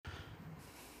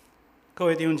各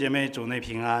位弟兄姐妹，主内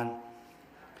平安。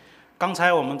刚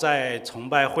才我们在崇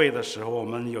拜会的时候，我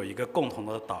们有一个共同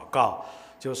的祷告，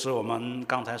就是我们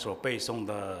刚才所背诵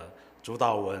的主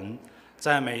祷文。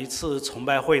在每一次崇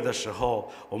拜会的时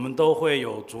候，我们都会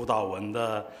有主祷文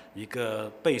的一个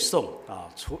背诵啊。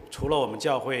除了我们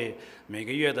教会每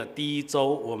个月的第一周，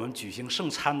我们举行圣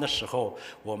餐的时候，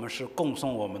我们是供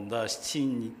诵我们的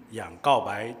信仰告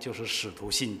白，就是使徒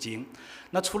信经。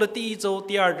那除了第一周、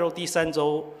第二周、第三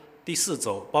周、第四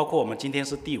周，包括我们今天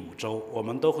是第5周，我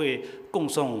们都会供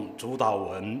诵主祷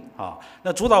文啊。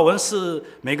那主祷文是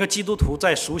每个基督徒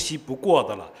再熟悉不过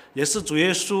的了，也是主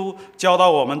耶稣教导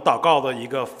我们祷告的一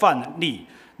个范例。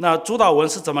那主祷文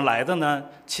是怎么来的呢？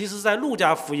其实在路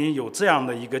加福音有这样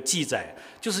的一个记载，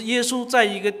就是耶稣在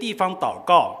一个地方祷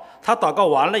告，他祷告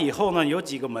完了以后呢，有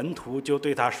几个门徒就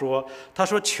对他说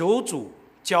求主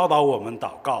教导我们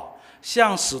祷告，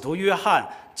像使徒约翰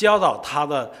教导他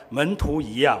的门徒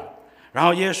一样。然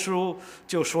后耶稣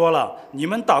就说了，你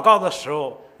们祷告的时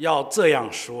候要这样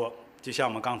说，就像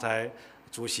我们刚才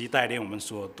主席带领我们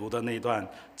所读的那段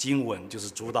经文，就是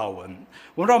主祷文。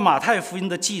我们知道马太福音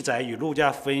的记载与路加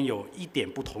福音有一点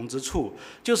不同之处，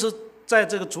就是在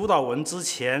这个主祷文之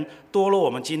前多了我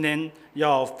们今天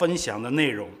要分享的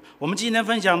内容。我们今天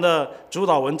分享的主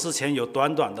祷文之前有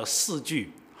短短的4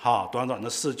句，短短的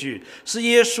4句是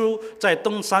耶稣在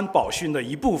登山宝训的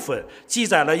一部分，记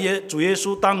载了主耶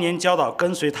稣当年教导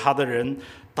跟随他的人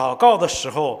祷告的时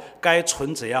候该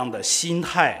存怎样的心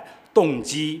态、动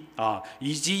机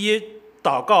以及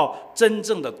祷告真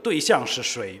正的对象是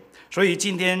谁。所以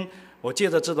今天我借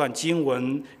着这段经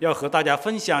文要和大家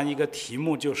分享一个题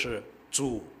目，就是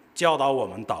主教导我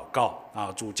们祷告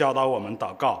主教导我们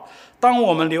祷告。当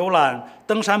我们浏览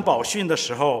登山宝训的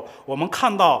时候，我们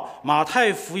看到马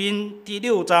太福音第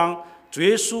6章，主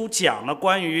耶稣讲了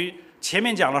关于前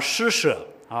面讲了施舍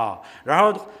然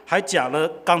后还讲了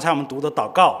刚才我们读的祷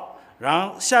告，然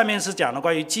后下面是讲了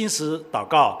关于金石祷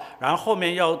告，然后后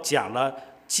面又讲了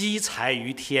积财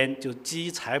于天，就积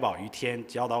财宝于天，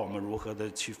教导我们如何的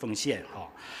去奉献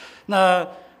那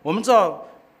我们知道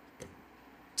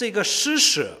这个施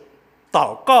舍、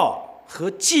祷告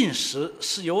和进食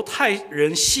是犹太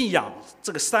人信仰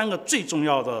这个3个最重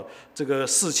要的这个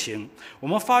事情。我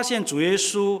们发现主耶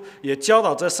稣也教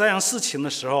导这3样事情的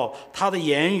时候，他的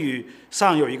言语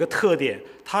上有一个特点，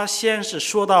他先是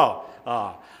说到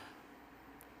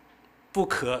不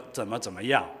可怎么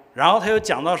样，然后他又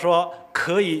讲到说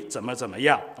可以怎么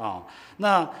样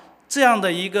那这样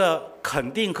的一个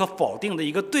肯定和否定的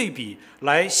一个对比，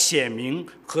来显明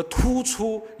和突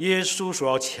出耶稣所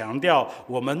要强调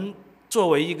我们作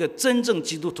为一个真正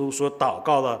基督徒所祷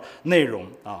告的内容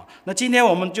那今天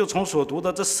我们就从所读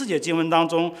的这4节经文当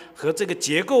中和这个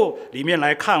结构里面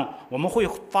来看，我们会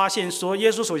发现说，耶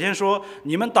稣首先说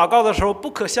你们祷告的时候不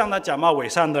可向那假冒伪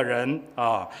善的人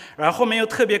然后后面又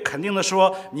特别肯定的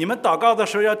说，你们祷告的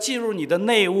时候要进入你的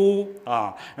内屋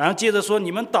然后接着说，你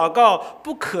们祷告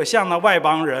不可向那外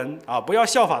邦人不要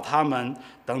效法他们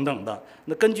等等的。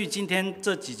那根据今天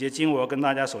这几节经文，我要跟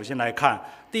大家首先来看，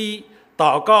第一，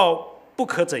祷告不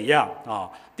可怎样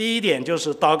第一点就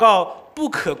是祷告不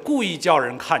可故意叫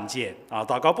人看见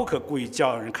祷告不可故意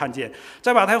叫人看见。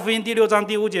在马太福音第6章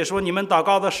第5节说，你们祷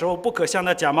告的时候不可像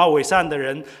那假冒伪善的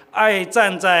人，爱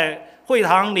站在会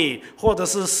堂里或者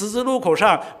是十字路口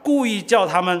上，故意叫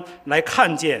他们来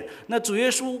看见。那主耶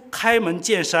稣开门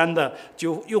见山的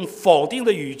就用否定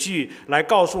的语句来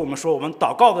告诉我们说，我们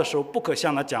祷告的时候不可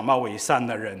像那假冒伪善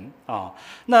的人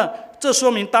那这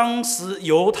说明当时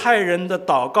犹太人的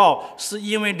祷告是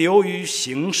因为流于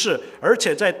形式，而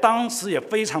且在当时也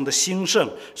非常的兴盛，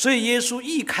所以耶稣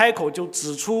一开口就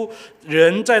指出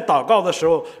人在祷告的时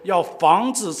候要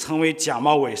防止成为假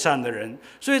冒伪善的人。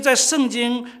所以在圣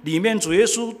经里面，主耶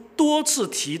稣多次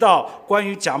提到关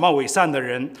于假冒伪善的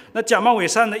人。那假冒伪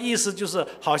善的意思就是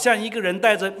好像一个人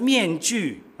戴着面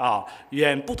具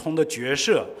演不同的角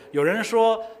色。有人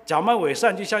说假冒伪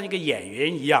善就像一个演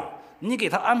员一样，你给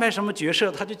他安排什么角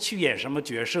色，他就去演什么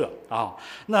角色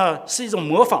那是一种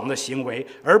模仿的行为，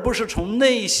而不是从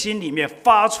内心里面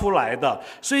发出来的。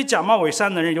所以假冒伪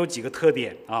善的人有几个特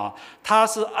点他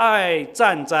是爱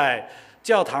站在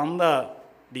教堂的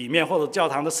里面，或者教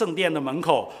堂的圣殿的门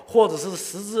口，或者是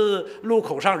十字路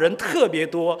口上人特别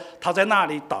多，他在那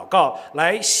里祷告，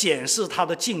来显示他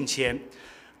的敬虔。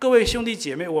各位兄弟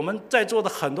姐妹，我们在座的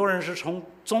很多人是从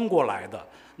中国来的，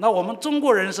那我们中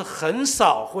国人是很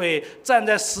少会站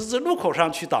在十字路口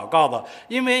上去祷告的，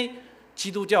因为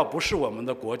基督教不是我们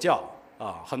的国教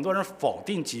很多人否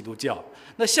定基督教。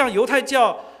那像犹太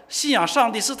教信仰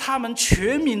上帝是他们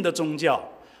全民的宗教，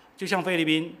就像菲律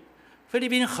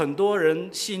宾很多人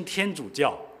信天主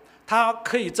教，他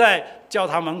可以在教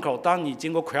堂门口，当你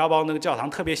经过奎尔堡那个教堂，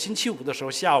特别星期五的时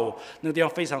候下午，那个地方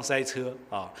非常塞车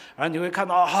啊，然后你会看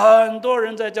到很多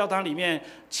人在教堂里面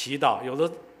祈祷，有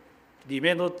的里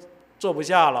面都坐不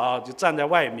下了啊，就站在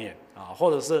外面啊，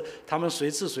或者是他们随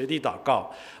时随地祷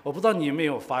告。我不知道你有没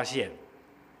有发现，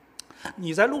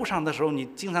你在路上的时候，你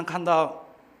经常看到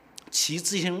骑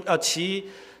自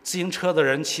行车的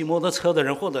人、骑摩托车的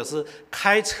人，或者是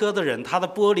开车的人，他的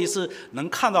玻璃是能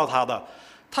看到他的。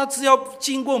他只要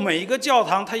经过每一个教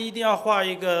堂，他一定要画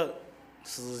一个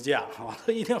十字架，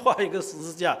他一定要画一个十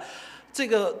字架。这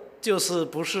个就是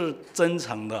不是真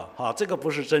诚的这个不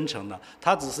是真诚的，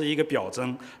它只是一个表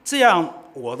征。这样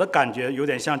我的感觉有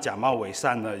点像假冒伪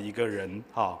善的一个人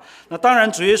那当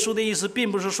然，主耶稣的意思并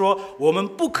不是说我们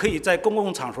不可以在公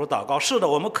共场所祷告。是的，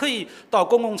我们可以到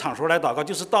公共场所来祷告，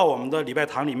就是到我们的礼拜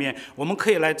堂里面，我们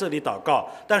可以来这里祷告。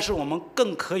但是我们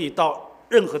更可以到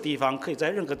任何地方，可以在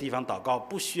任何地方祷告，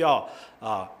不需要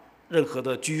任何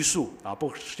的拘束不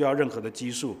需要任何的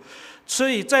拘束。所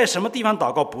以在什么地方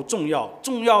祷告不重要，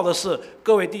重要的是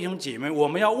各位弟兄姐妹，我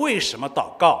们要为什么祷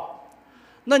告？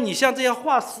那你像这些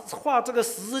画这个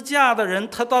十字架的人，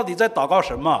他到底在祷告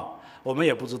什么？我们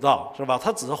也不知道，是吧？他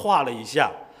只是画了一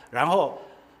下，然后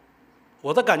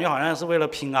我的感觉好像是为了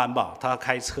平安吧，他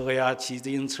开车呀、骑自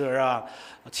行车啊、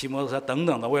骑摩托车等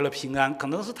等的，为了平安，可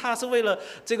能是他是为了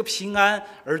这个平安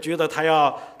而觉得他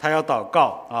要祷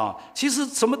告其实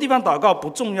什么地方祷告不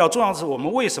重要，重要的是我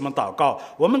们为什么祷告。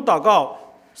我们祷告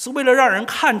是为了让人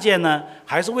看见呢，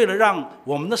还是为了让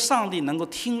我们的上帝能够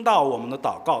听到我们的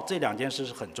祷告？这两件事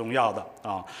是很重要的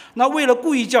那为了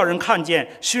故意叫人看见，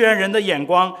虽然人的眼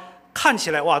光看起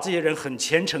来哇，这些人很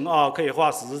虔诚可以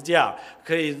画十字架，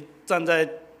可以站在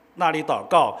那里祷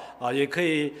告也可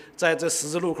以在这十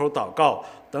字路口祷告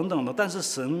等等的，但是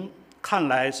神看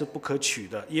来是不可取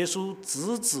的。耶稣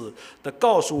直指的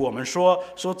告诉我们说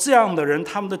这样的人，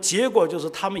他们的结果就是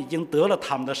他们已经得了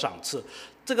他们的赏赐。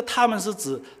这个他们是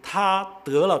指他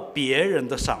得了别人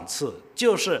的赏赐，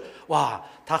就是哇，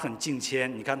他很敬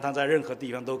谦，你看他在任何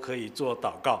地方都可以做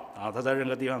祷告他在任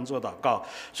何地方做祷告。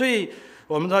所以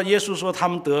我们知道耶稣说他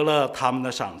们得了他们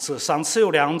的赏赐，赏赐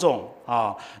有两种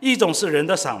一种是人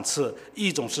的赏赐，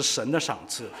一种是神的赏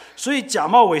赐。所以假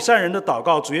冒伪善人的祷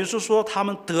告，主耶稣说他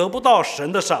们得不到神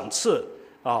的赏赐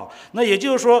那也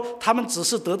就是说他们只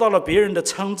是得到了别人的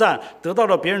称赞，得到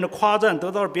了别人的夸赞，得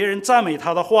到了别人赞美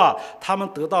他的话，他们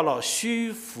得到了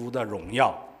虚浮的荣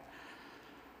耀，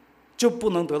就不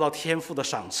能得到天父的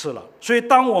赏赐了。所以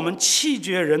当我们弃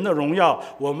绝人的荣耀，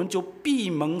我们就闭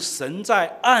蒙神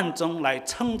在暗中来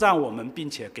称赞我们，并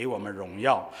且给我们荣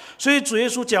耀。所以主耶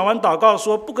稣讲完祷告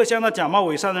说不可像那假冒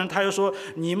伪善的人，他又说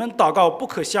你们祷告不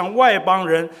可像外邦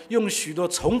人用许多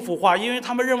重复话，因为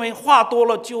他们认为话多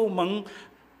了就蒙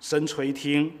神垂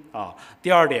听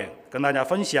第二点跟大家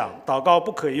分享，祷告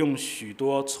不可以用许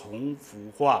多重复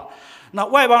话。那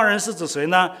外邦人是指谁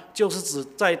呢？就是指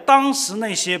在当时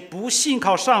那些不信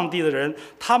靠上帝的人，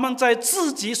他们在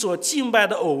自己所敬拜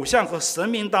的偶像和神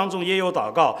明当中也有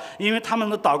祷告，因为他们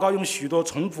的祷告用许多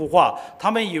重复话，他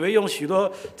们以为用许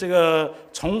多这个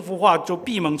重复话就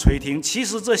闭门垂听，其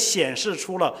实这显示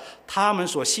出了他们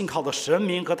所信靠的神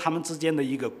明和他们之间的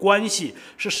一个关系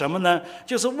是什么呢？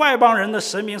就是外邦人的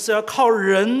神明是要靠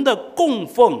人的供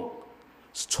奉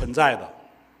是存在的。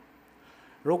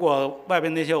如果外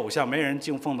边那些偶像没人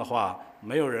敬奉的话，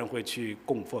没有人会去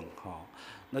供奉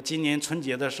那今年春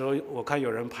节的时候，我看有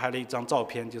人拍了一张照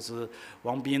片，就是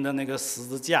王斌的那个十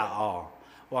字架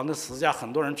哇，那十字架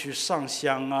很多人去上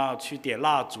香去点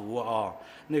蜡烛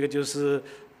那个就是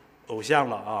偶像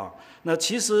了那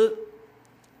其实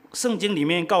圣经里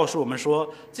面告诉我们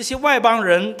说，这些外邦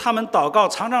人他们祷告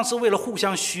常常是为了互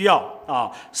相需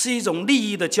要是一种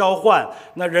利益的交换。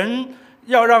那人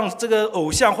要让这个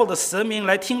偶像或者神明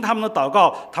来听他们的祷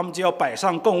告，他们就要摆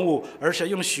上供物，而且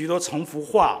用许多重复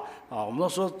话我们都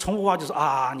说重复话就是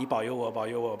你保佑我，保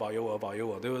佑我，保佑我，保佑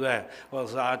我，对不对？或者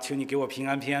是求你给我平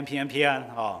安，平安，平安，平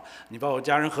安你把我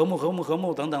家人和睦，和睦，和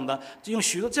睦等等的，就用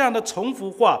许多这样的重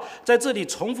复话。在这里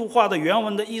重复话的原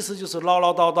文的意思就是唠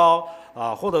唠叨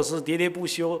叨或者是喋喋不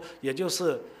休，也就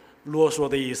是啰嗦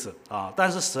的意思但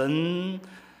是神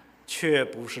却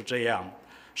不是这样。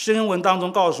圣经文当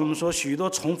中告诉我们说，许多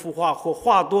重复话或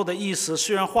话多的意思，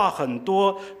虽然话很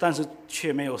多，但是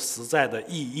却没有实在的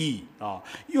意义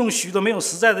用许多没有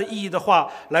实在的意义的话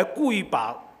来故意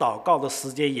把祷告的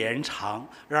时间延长，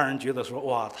让人觉得说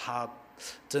哇，他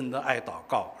真的爱祷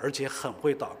告，而且很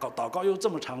会祷告，祷告又这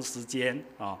么长时间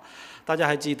大家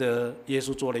还记得耶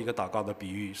稣做了一个祷告的比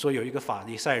喻，说有一个法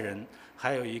利赛人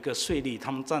还有一个税吏，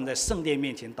他们站在圣殿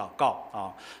面前祷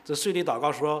告这税吏祷告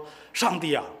说，上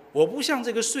帝我不像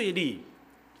这个税吏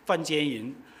犯奸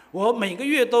淫，我每个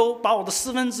月都把我的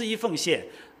1/4奉献，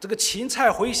这个芹菜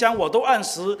茴香我都按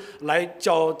时来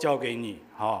交给你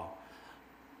啊。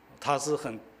他是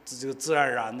很这个自然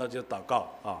而然的就祷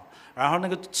告啊。然后那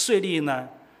个税吏呢，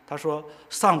他说：“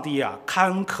上帝啊，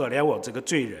看可怜我这个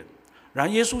罪人。”然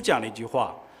后耶稣讲了一句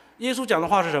话，耶稣讲的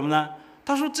话是什么呢？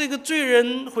他说：“这个罪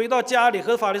人回到家里，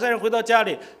和法利赛人回到家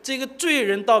里，这个罪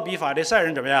人倒比法利赛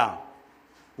人怎么样？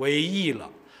为义了。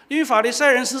因为法利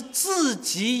赛人是自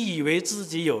己以为自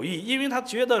己有义，因为他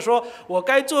觉得说我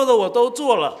该做的我都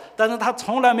做了，但是他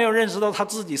从来没有认识到他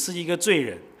自己是一个罪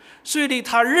人。税吏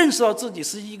他认识到自己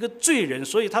是一个罪人，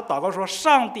所以他祷告说：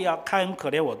上帝啊，看可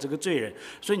怜我这个罪人。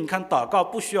所以你看，祷告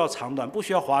不需要长短，不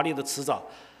需要华丽的辞藻，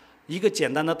一个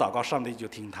简单的祷告，上帝就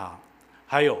听他。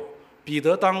还有彼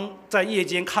得当在夜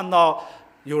间看到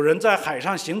有人在海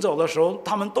上行走的时候，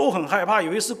他们都很害怕，以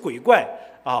为是鬼怪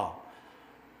啊。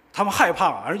他们害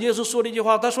怕，而耶稣说了一句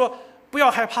话，他说：“不要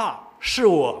害怕，是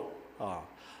我啊。”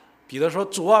彼得说：“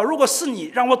主啊，如果是你，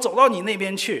让我走到你那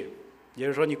边去。”也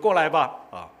就是说，你过来吧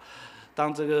啊。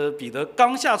当这个彼得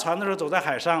刚下船的时候，走在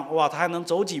海上，哇，他还能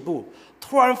走几步，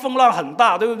突然风浪很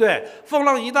大，对不对？风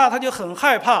浪一大，他就很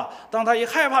害怕。当他一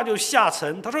害怕，就下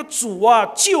沉。他说：“主啊，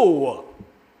救我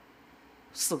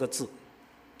！”4个字，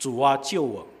主啊，救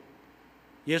我！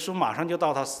耶稣马上就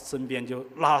到他身边，就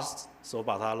拉手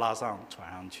把他拉上船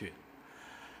上去。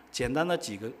简单的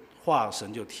几个话，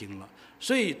神就听了。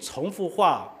所以重复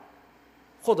话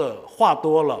或者话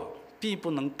多了，并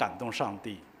不能感动上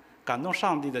帝。感动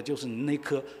上帝的就是你那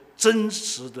颗真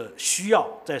实的需要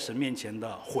在神面前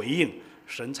的回应，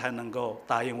神才能够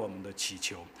答应我们的祈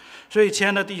求。所以亲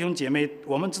爱的弟兄姐妹，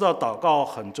我们知道祷告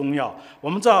很重要，我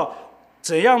们知道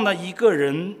怎样的一个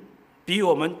人比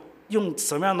我们用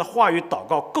什么样的话语祷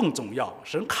告更重要。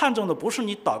神看重的不是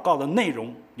你祷告的内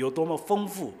容有多么丰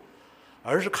富，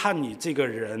而是看你这个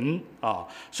人啊。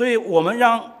所以我们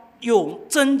用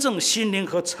真正心灵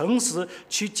和诚实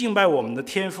去敬拜我们的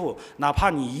天父，哪怕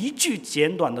你一句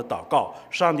简短的祷告，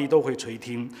上帝都会垂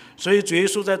听。所以主耶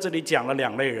稣在这里讲了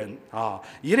2类人啊，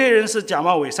一类人是假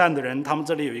冒伪善的人，他们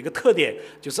这里有一个特点，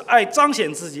就是爱彰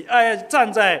显自己，爱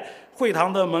站在会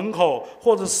堂的门口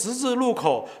或者十字路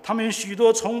口，他们有许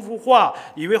多重复话，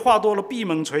以为话多了闭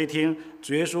门垂听。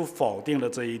主耶稣否定了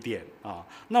这一点啊。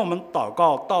那我们祷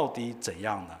告到底怎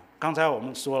样呢？刚才我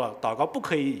们说了，祷告不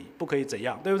可以怎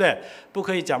样，对不对？不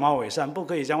可以假冒伪善，不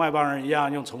可以像外邦人一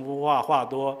样用重复话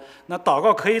多。那祷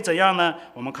告可以怎样呢？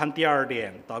我们看第2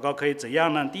点，祷告可以怎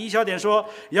样呢？第1小点说，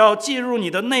要进入你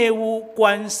的内屋，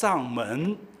关上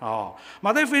门。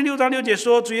马太福音6章6节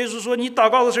说，主耶稣说，你祷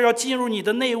告的时候要进入你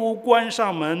的内屋，关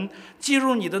上门。进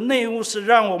入你的内屋是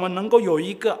让我们能够有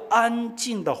一个安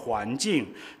静的环境。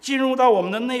进入到我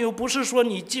们的内屋，不是说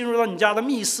你进入到你家的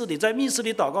密室里，在密室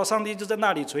里祷告，上帝就在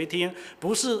那里垂听，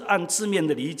不是按字面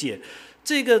的理解。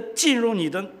这个进入你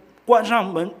的关上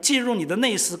门，进入你的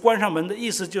内室，关上门的意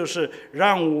思就是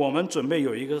让我们准备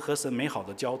有一个和神美好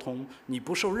的交通，你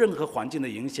不受任何环境的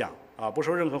影响啊，不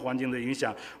受任何环境的影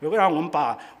响，会让我们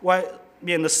把外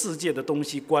面的世界的东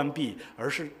西关闭，而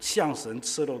是向神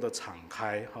赤裸的敞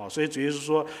开。所以主耶稣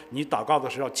说，你祷告的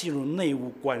时候要进入内屋，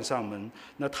关上门。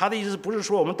那他的意思不是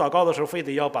说我们祷告的时候非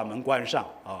得要把门关上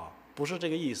啊，不是这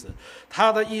个意思。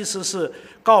他的意思是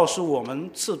告诉我们，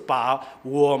是把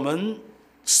我们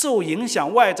受影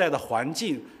响外在的环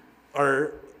境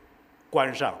而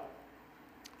关上。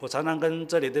我常常跟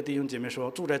这里的弟兄姐妹说，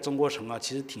住在中国城啊，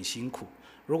其实挺辛苦。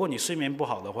如果你睡眠不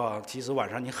好的话，其实晚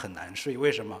上你很难睡。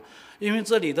为什么？因为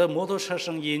这里的摩托车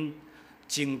声音、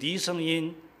警笛声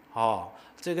音、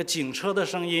这个警车的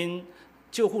声音、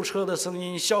救护车的声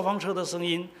音、消防车的声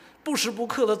音，不时不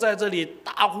刻的在这里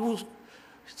大呼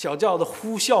小叫的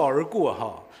呼啸而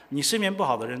过你睡眠不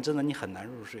好的人，真的你很难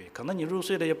入睡，可能你入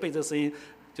睡了就被这声音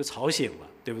就吵醒了，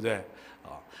对不对？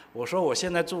我说我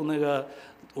现在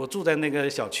我住在那个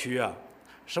小区啊，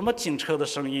什么警车的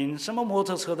声音，什么摩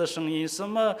托车的声音，什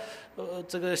么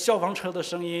这个消防车的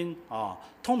声音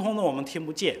通通的我们听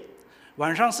不见。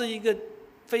晚上是一个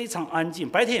非常安静，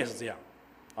白天也是这样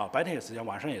白天也是这样，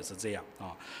晚上也是这样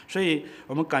所以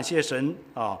我们感谢神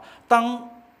当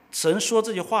神说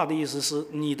这句话的意思是，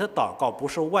你的祷告不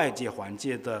受外界环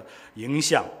境的影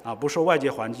响不受外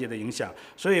界环境的影响，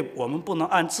所以我们不能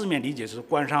按字面理解，是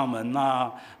关上门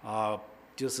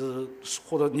就是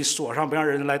或者你锁上不让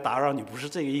人来打扰你，不是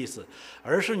这个意思，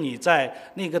而是你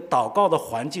在那个祷告的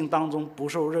环境当中不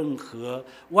受任何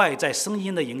外在声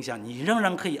音的影响，你仍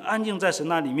然可以安静在神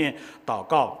那里面祷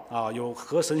告有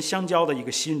和神相交的一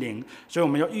个心灵。所以我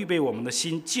们要预备我们的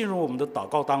心进入我们的祷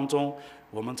告当中，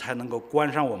我们才能够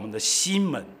关上我们的心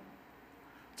门，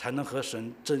才能和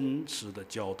神真实的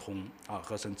交通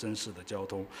和神真实的交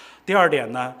通。第2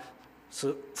点呢，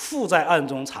是父在暗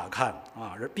中查看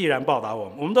啊，必然报答我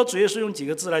们。我们的主耶稣用几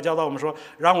个字来教导我们说，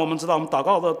让我们知道我们祷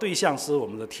告的对象是我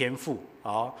们的天父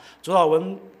啊。主祷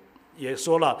文也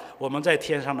说了，我们在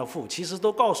天上的父，其实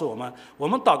都告诉我们，我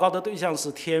们祷告的对象是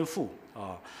天父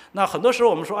啊。那很多时候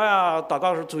我们说，哎呀，祷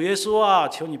告是主耶稣啊，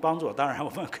求你帮助我。当然，我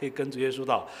们可以跟主耶稣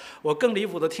祷。我更离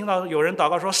谱的听到有人祷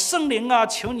告说，圣灵啊，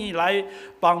求你来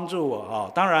帮助我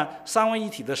啊。当然，三位一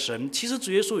体的神，其实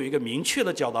主耶稣有一个明确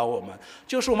的教导我们，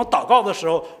就是我们祷告的时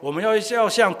候，我们要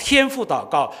向天父祷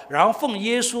告，然后奉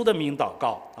耶稣的名祷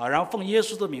告啊，然后奉耶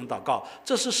稣的名祷告，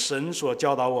这是神所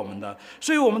教导我们的。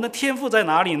所以我们的天父在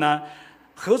哪里呢？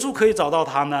何处可以找到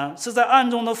他呢？是在暗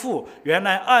中的父。原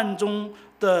来暗中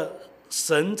的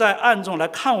神在暗中来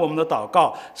看我们的祷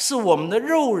告，是我们的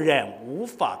肉眼无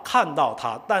法看到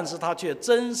他，但是他却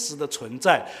真实的存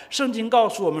在。圣经告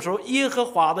诉我们说，耶和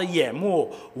华的眼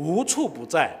目无处不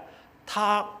在，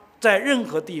他在任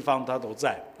何地方他都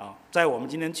在啊。在我们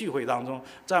今天聚会当中，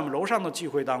在我们楼上的聚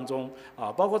会当中啊，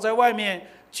包括在外面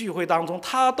聚会当中，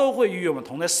他都会与我们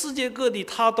同在。世界各地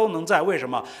他都能在，为什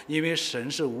么？因为神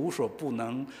是无所不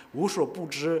能、无所不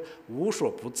知、无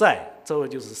所不在，这位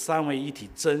就是三位一体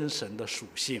真神的属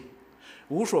性。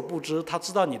无所不知，他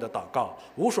知道你的祷告；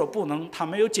无所不能，他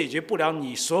没有解决不了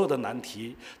你所有的难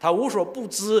题；他无所不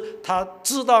知，他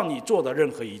知道你做的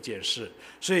任何一件事。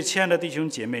所以，亲爱的弟兄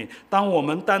姐妹，当我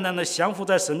们单单的降服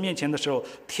在神面前的时候，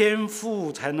天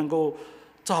父才能够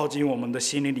照进我们的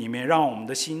心灵里面，让我们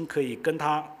的心可以跟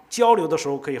他交流的时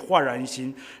候可以焕然一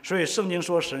新。所以圣经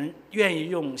说，神愿意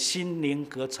用心灵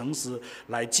和诚实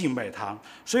来敬拜他。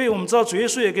所以我们知道主耶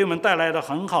稣也给我们带来了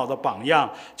很好的榜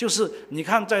样，就是你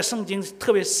看在圣经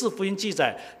特别四福音记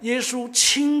载，耶稣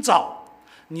清早，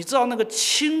你知道那个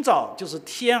清早就是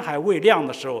天还未亮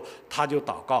的时候他就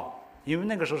祷告，因为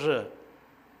那个时候是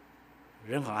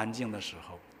人很安静的时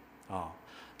候啊。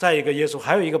再一个，耶稣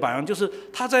还有一个榜样，就是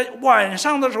他在晚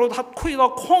上的时候，他退到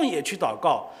旷野去祷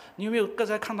告。你有没有刚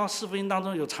才看到四福音当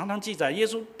中有常常记载，耶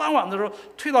稣傍晚的时候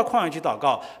退到旷野去祷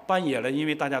告，半夜了，因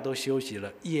为大家都休息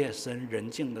了，夜深人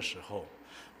静的时候，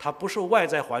他不受外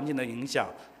在环境的影响，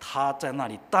他在那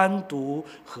里单独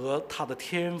和他的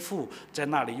天父在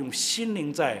那里用心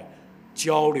灵在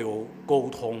交流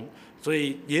沟通，所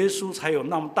以耶稣才有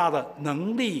那么大的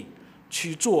能力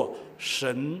去做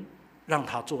神让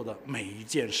他做的每一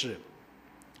件事。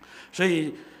所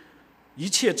以一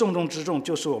切重中之重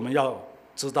就是我们要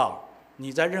知道，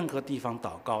你在任何地方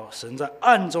祷告，神在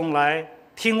暗中来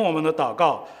听我们的祷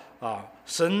告啊，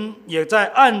神也在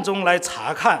暗中来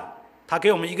查看，他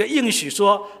给我们一个应许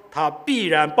说他必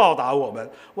然报答我们。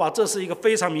哇，这是一个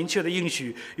非常明确的应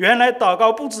许。原来祷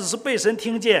告不只是被神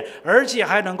听见，而且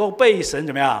还能够被神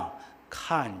怎么样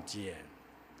看见。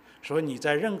所以你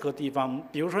在任何地方，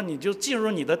比如说你就进入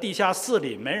你的地下室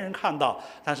里，没人看到，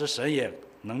但是神也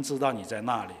能知道你在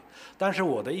那里。但是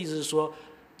我的意思是说，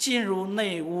进入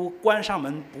内屋关上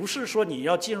门，不是说你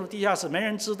要进入地下室没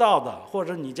人知道的，或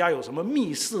者你家有什么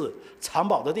密室藏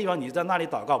宝的地方，你在那里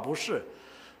祷告，不是。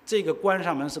这个关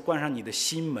上门是关上你的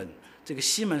心门，这个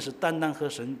心门是单单和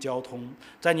神交通，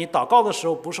在你祷告的时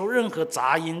候不受任何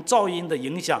杂音噪音的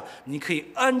影响，你可以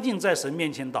安静在神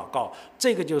面前祷告，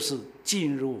这个就是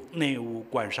进入内屋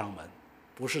关上门，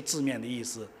不是字面的意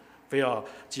思非要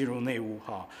进入内屋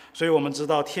哈。所以我们知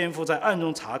道天父在暗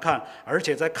中查看，而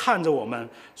且在看着我们，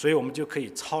所以我们就可以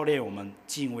操练我们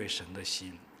敬畏神的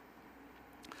心。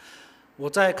我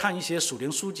在看一些属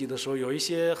灵书籍的时候，有一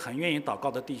些很愿意祷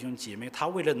告的弟兄姐妹，他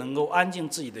为了能够安静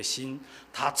自己的心，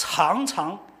他常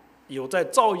常有在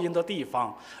噪音的地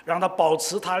方，让他保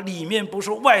持他里面不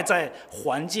受外在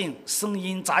环境声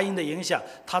音杂音的影响，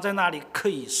他在那里可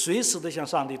以随时的向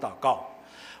上帝祷告。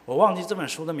我忘记这本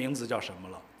书的名字叫什么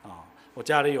了啊？我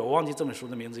家里有，我忘记这本书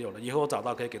的名字有了，以后我找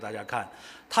到可以给大家看。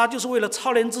他就是为了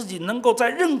操练自己，能够在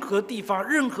任何地方、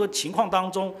任何情况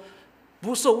当中，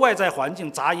不受外在环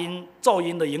境杂音噪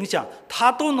音的影响，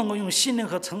他都能够用心灵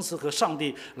和诚实和上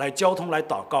帝来交通来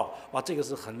祷告。哇，这个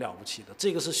是很了不起的，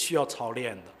这个是需要操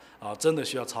练的啊，真的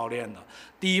需要操练的。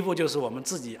第一步就是我们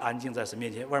自己安静在神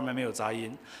面前，外面没有杂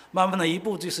音。慢慢的一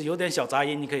步就是有点小杂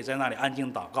音，你可以在那里安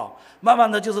静祷告。慢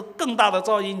慢的就是更大的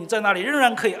噪音，你在那里仍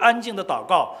然可以安静的祷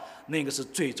告。那个是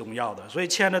最重要的。所以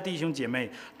亲爱的弟兄姐妹，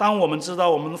当我们知道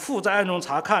我们父在暗中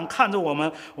查看，看着我们，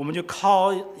我们就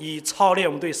靠以操练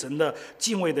我们对神的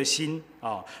敬畏的心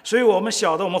啊。所以我们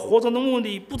晓得我们活着的目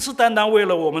的不是单单为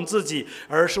了我们自己，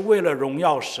而是为了荣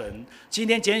耀神。今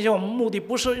天拣选我们目的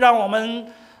不是让我们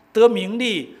得名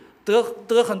利，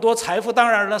得很多财富，当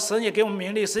然了，神也给我们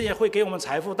名利，神也会给我们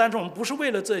财富，但是我们不是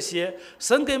为了这些，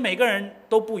神给每个人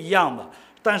都不一样的。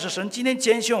但是神今天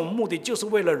拣选我们目的就是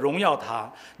为了荣耀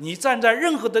他。你站在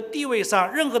任何的地位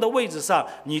上，任何的位置上，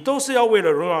你都是要为了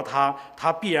荣耀他，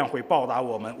他必然会报答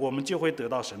我们，我们就会得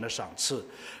到神的赏赐。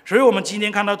所以我们今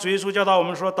天看到主耶稣教导我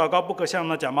们说，祷告不可向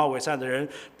那假冒伪善的人，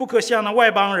不可向那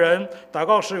外邦人。祷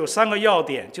告时有3个要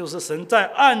点，就是神在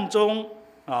暗中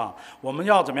我们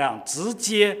要怎么样？直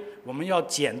接，我们要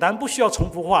简单，不需要重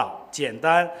复化，简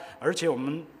单，而且我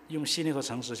们用心灵和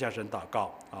诚实向神祷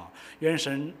告愿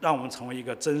神让我们成为一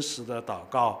个真实的祷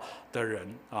告的人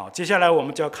接下来我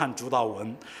们就要看主祷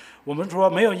文。我们说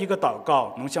没有一个祷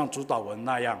告能像主祷文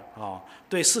那样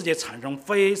对世界产生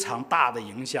非常大的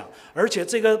影响，而且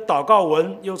这个祷告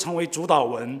文又称为主祷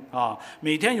文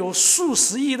每天有数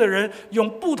十亿的人用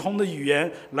不同的语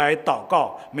言来祷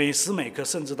告，每时每刻，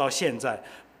甚至到现在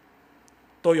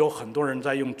都有很多人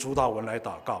在用主祷文来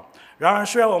祷告。然而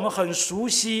虽然我们很熟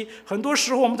悉，很多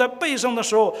时候我们在背诵的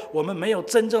时候，我们没有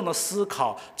真正的思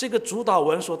考这个主祷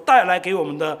文所带来给我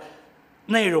们的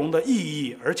内容的意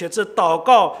义，而且这祷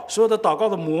告所有的祷告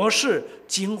的模式、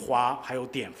精华还有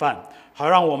典范，好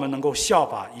让我们能够效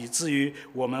法，以至于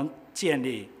我们建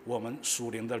立我们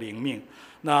属灵的灵命。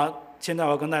那现在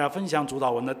我要跟大家分享主祷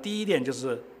文的第一点，就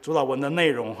是主祷文的内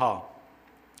容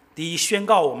第一，宣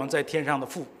告我们在天上的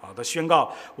父的宣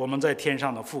告我们在天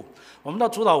上的父。我们的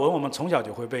主祷文我们从小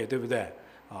就会背，对不对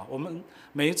我们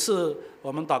每一次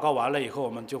我们祷告完了以后，我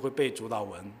们就会背主祷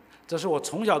文。这是我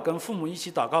从小跟父母一起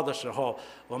祷告的时候，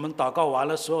我们祷告完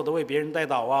了，所有的为别人代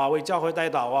祷为教会代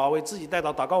祷为自己代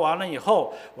祷，祷告完了以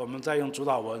后，我们再用主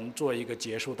祷文做一个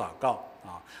结束祷告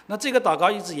那这个祷告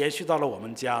一直延续到了我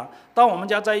们家。当我们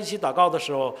家在一起祷告的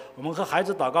时候，我们和孩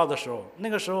子祷告的时候，那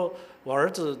个时候我儿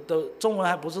子的中文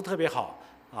还不是特别好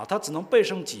他只能背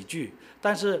诵几句，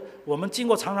但是我们经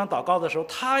过常常祷告的时候，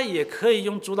他也可以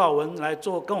用主祷文来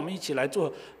做，跟我们一起来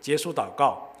做结束祷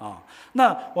告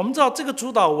那我们知道这个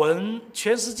主祷文，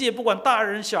全世界不管大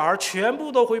人小孩全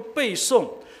部都会背诵，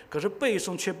可是背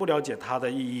诵却不了解它的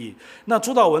意义。那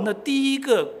主祷文的第一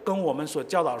个跟我们所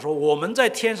教导说，我们在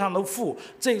天上的父，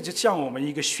这就像我们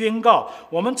一个宣告，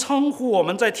我们称呼我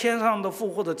们在天上的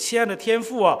父或者亲爱的天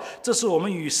父这是我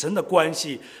们与神的关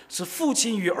系，是父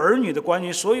亲与儿女的关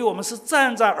系，所以我们是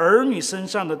站在儿女身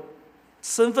上的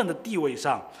身份的地位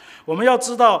上。我们要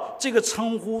知道这个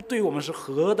称呼对我们是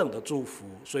何等的祝福。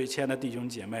所以亲爱的弟兄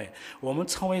姐妹，我们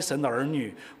称为神的儿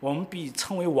女，我们比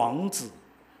称为王子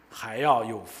还要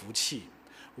有福气。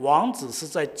王子是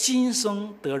在今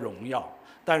生得荣耀，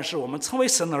但是我们称为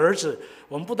神的儿子，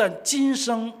我们不但今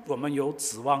生我们有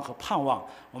指望和盼望，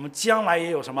我们将来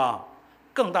也有什么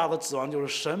更大的指望，就是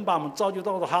神把我们造就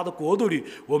到他的国度里，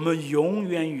我们永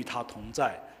远与他同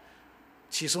在。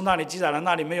启示那里记载了，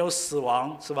那里没有死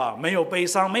亡，是吧？没有悲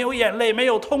伤，没有眼泪，没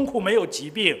有痛苦，没有疾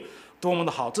病，多么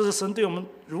的好！这是神对我们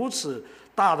如此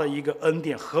大的一个恩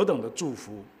典，何等的祝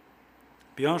福！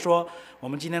比方说，我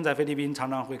们今天在菲律宾常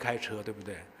常会开车，对不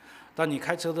对？当你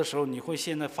开车的时候，你会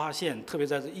现在发现，特别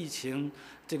在这疫情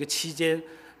这个期间，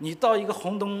你到一个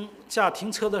红灯下停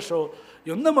车的时候，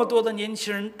有那么多的年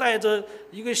轻人带着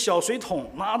一个小水桶，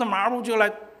拿着马路就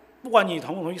来，不管你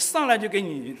同不同意，上来就给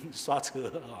你刷车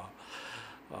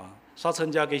刷车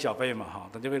就要给小费嘛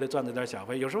他就为了赚这点小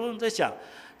费。有时候我们在想，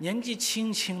年纪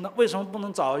轻轻的为什么不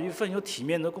能找一份有体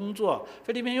面的工作？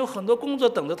菲律宾有很多工作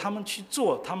等着他们去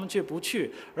做，他们却不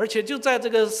去，而且就在这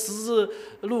个十字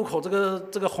路口这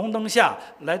个红灯下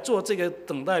来做这个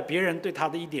等待别人对他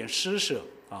的一点施舍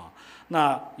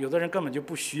那有的人根本就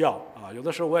不需要有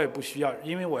的时候我也不需要，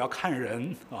因为我要看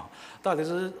人到底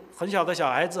是很小的小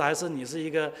孩子还是你是一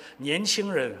个年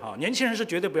轻人年轻人是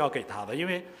绝对不要给他的，因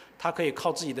为他可以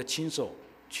靠自己的亲手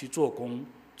去做工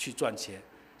去赚钱。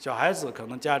小孩子可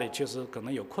能家里确实可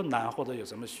能有困难或者有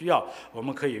什么需要，我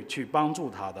们可以去帮助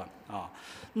他的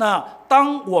那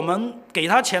当我们给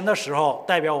他钱的时候，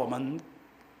代表我们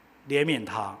怜悯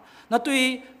他。那对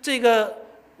于这个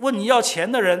问你要钱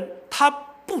的人，他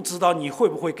不知道你会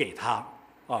不会给他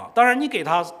当然你给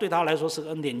他对他来说是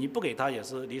恩典，你不给他也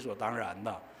是理所当然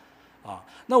的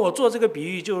那我做这个比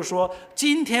喻就是说，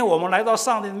今天我们来到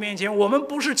上帝的面前，我们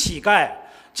不是乞丐，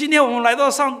今天我们来到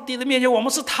上帝的面前，我们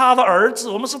是他的儿子，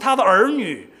我们是他的儿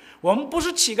女，我们不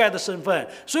是乞丐的身份，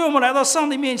所以我们来到上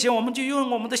帝面前，我们就用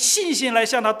我们的信心来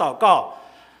向他祷告。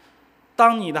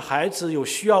当你的孩子有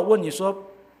需要问你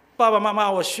说，爸爸妈妈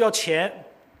我需要钱，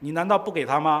你难道不给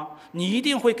他吗？你一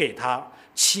定会给他。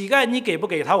乞丐你给不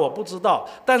给他我不知道，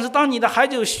但是当你的孩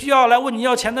子有需要来问你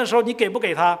要钱的时候，你给不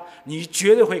给他？你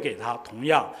绝对会给他。同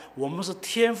样，我们是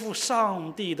天父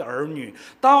上帝的儿女，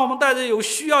当我们带着有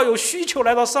需要有需求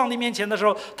来到上帝面前的时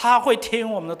候，他会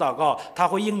听我们的祷告，他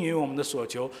会应允我们的所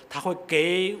求，他会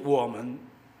给我们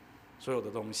所有的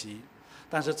东西。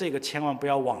但是这个千万不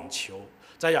要妄求，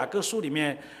在雅各书里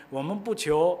面，我们不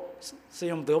求是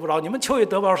因为得不着，你们求也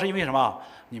得不着，是因为什么？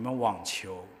你们妄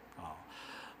求啊！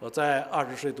我在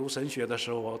20岁读神学的时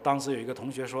候，我当时有一个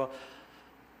同学说，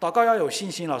祷告要有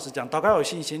信心。老师讲，祷告要有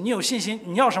信心，你有信心，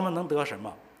你要什么能得什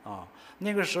么啊？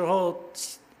那个时候，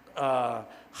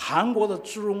韩国的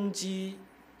朱镕基，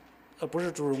不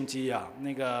是朱镕基呀，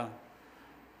那个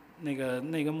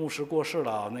牧师过世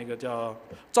了，那个叫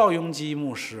赵雍基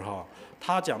牧师哈，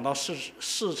他讲到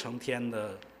4成天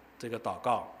的这个祷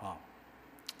告啊，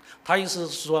他意思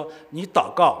是说，你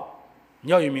祷告，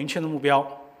你要有明确的目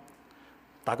标。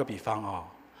打个比方啊，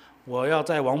我要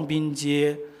在王滨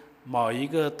街某一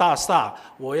个大厦，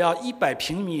我要100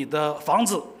平米的房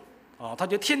子啊，他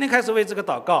就天天开始为这个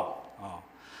祷告啊。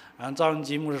然后赵永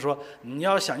基牧师说，你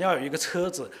要想要有一个车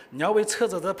子，你要为车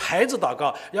子的牌子祷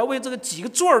告，要为这个几个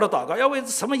座儿的祷告，要为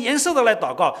什么颜色的来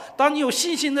祷告。当你有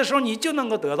信心的时候，你就能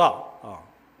够得到啊。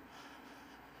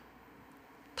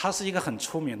他是一个很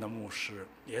出名的牧师，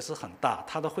也是很大，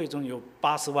他的会中有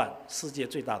80万，世界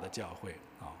最大的教会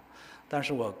啊。但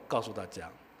是我告诉大家，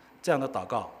这样的祷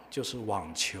告就是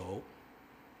妄求，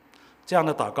这样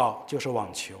的祷告就是妄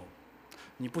求。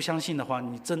你不相信的话，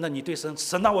你真的你对神，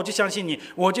那我就相信你，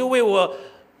我就为我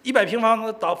100平方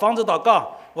的房子祷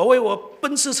告，我为我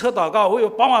奔驰车祷告，我为我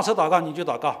宝马车祷告，你就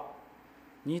祷告。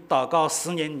你祷告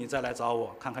10年，你再来找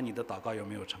我，看看你的祷告有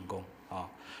没有成功啊！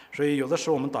所以有的时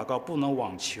候我们祷告不能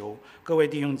妄求。各位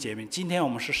弟兄姐妹，今天我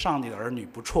们是上帝的儿女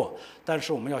不错，但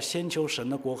是我们要先求神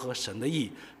的国和神的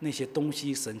义，那些东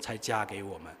西神才加给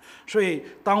我们。所以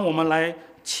当我们来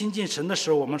亲近神的时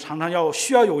候，我们常常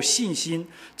需要有信心。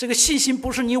这个信心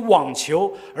不是你妄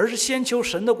求，而是先求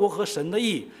神的国和神的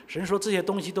义。神说这些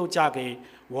东西都加给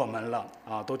我们了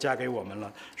啊，都加给我们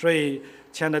了。所以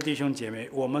亲爱的弟兄姐妹，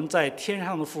我们在天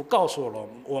上的父告诉了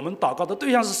我们祷告的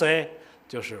对象是谁？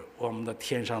就是我们的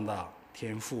天上的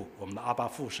天父，我们的阿爸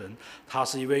父神。他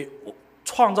是一位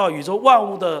创造宇宙万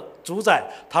物的主宰，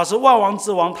他是万王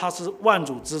之王，他是万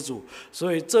主之主。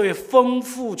所以这位丰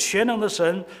富全能的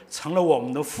神成了我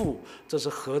们的父，这是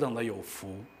何等的有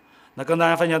福。那跟大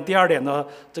家分享第2点呢，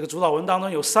这个主祷文当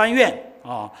中有3愿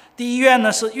啊。第1愿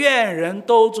呢是愿人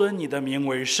都尊你的名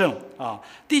为圣啊。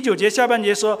第9节下半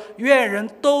节说愿人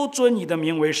都尊你的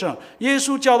名为圣。耶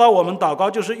稣教导我们祷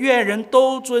告就是愿人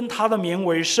都尊他的名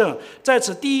为圣。在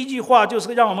此第1句话就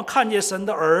是让我们看见神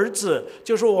的儿子，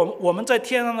就是我们在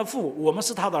天上的父，我们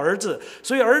是他的儿子。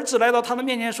所以儿子来到他的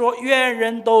面前说愿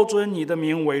人都尊你的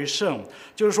名为圣，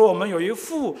就是说我们有一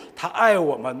父，他爱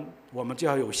我们，我们就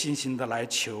要有信心的来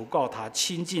求告他，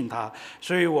亲近他。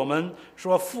所以我们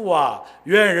说父啊，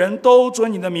愿人都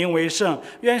尊你的名为圣，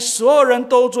愿所有人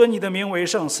都尊你的名为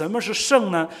圣。什么是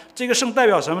圣呢？这个圣代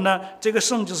表什么呢？这个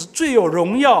圣就是最有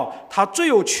荣耀，他最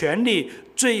有权利，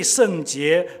最圣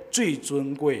洁，最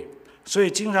尊贵。所以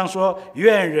经常说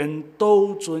愿人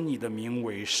都尊你的名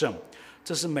为圣，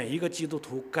这是每一个基督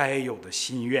徒该有的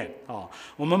心愿啊。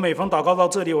我们每逢祷告到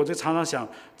这里，我就常常想，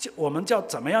我们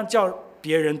怎么样叫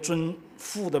别人尊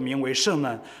父的名为圣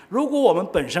呢？如果我们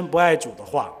本身不爱主的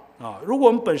话啊，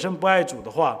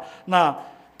那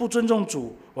不尊重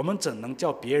主，我们怎能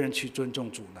叫别人去尊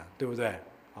重主呢？对不对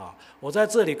啊？我在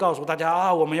这里告诉大家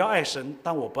啊，我们要爱神，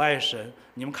但我不爱神，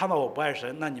你们看到我不爱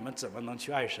神，那你们怎么能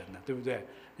去爱神呢？对不对？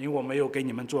因为我没有给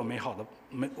你们做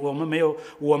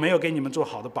我没有给你们做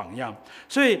好的榜样。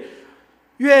所以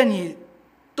愿你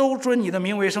都尊你的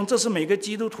名为圣，这是每个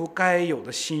基督徒该有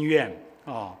的心愿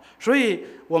啊。所以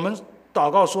我们祷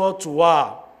告说，主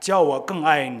啊，叫我更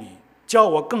爱你，叫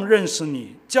我更认识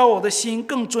你，叫我的心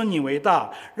更尊你为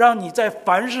大，让你在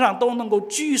凡事上都能够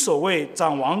居首位，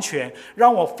掌王权，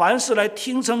让我凡事来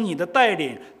听从你的带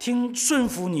领，顺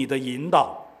服你的引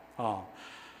导啊。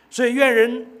所以愿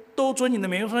人都尊你的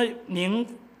名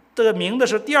这个名的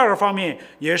是第2个方面，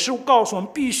也是告诉我们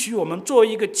必须我们作为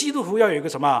一个基督徒要有一个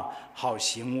什么好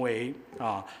行为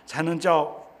啊，才能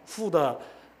叫父的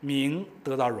名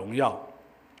得到荣耀。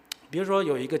比如说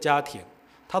有一个家庭，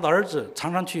他的儿子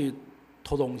常常去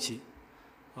偷东西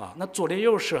啊，那左邻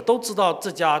右舍都知道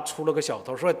这家出了个小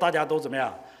偷，所以大家都怎么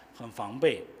样，很防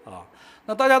备啊。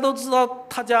那大家都知道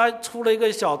他家出了一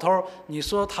个小偷，你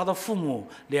说他的父母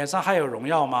脸上还有荣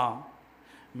耀吗？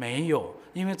没有，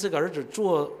因为这个儿子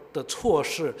做的错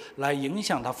事来影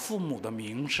响他父母的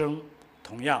名声。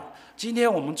同样，今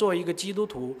天我们作为一个基督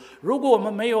徒，如果我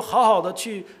们没有好好的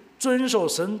去遵守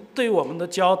神对我们的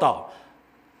教导，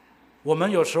我们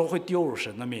有时候会丢辱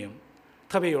神的名。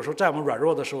特别有时候在我们软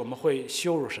弱的时候，我们会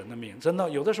羞辱神的名。真的，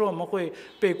有的时候我们会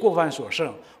被过犯所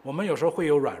胜，我们有时候会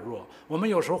有软弱，我们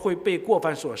有时候会被过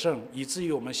犯所胜，以至于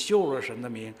我们羞辱了神的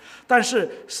名。但是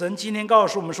神今天告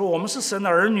诉我们说，我们是神的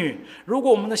儿女，如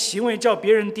果我们的行为叫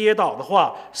别人跌倒的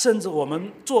话，甚至我们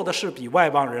做的事比外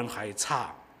邦人还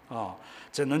差啊，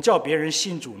怎能叫别人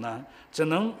信主呢？怎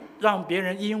能让别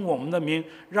人因我们的名，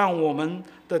让我们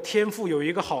的天父有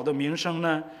一个好的名声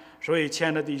呢？所以，亲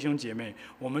爱的弟兄姐妹，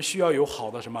我们需要有好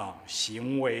的什么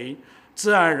行为，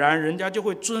自然而然人家就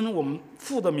会尊我们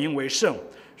父的名为圣。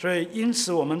所以，因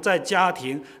此我们在家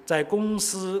庭、在公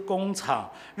司、工厂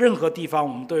任何地方，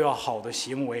我们都要好的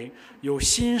行为，有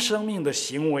新生命的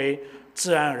行为，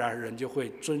自然而然人就会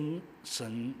尊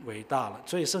神为大了。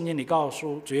所以圣经里告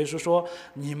诉主耶稣说：“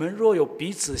你们若有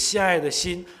彼此相爱的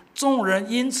心，众人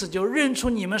因此就认出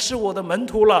你们是我的门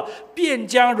徒了，便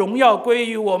将荣耀归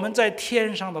于我们在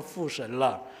天上的父神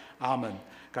了。”阿门。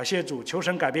感谢主，求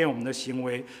神改变我们的行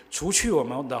为，除去我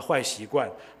们的坏习惯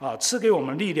啊，赐给我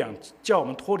们力量，叫我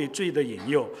们脱离罪的引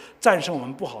诱，战胜我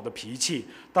们不好的脾气。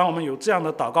当我们有这样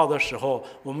的祷告的时候，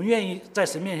我们愿意在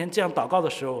神面前这样祷告的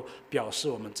时候，表示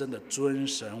我们真的尊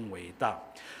神为大。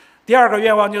第二个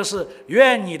愿望就是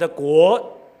愿你的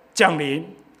国降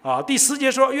临啊。第10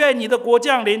节说愿你的国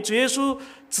降临，主耶稣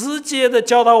直接的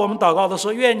教导我们祷告的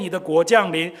说愿你的国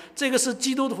降临，这个是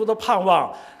基督徒的盼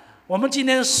望。我们今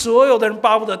天所有的人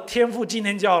巴不得天父今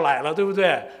天就要来了，对不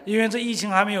对？因为这疫情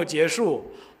还没有结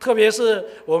束，特别是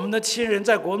我们的亲人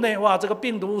在国内，哇，这个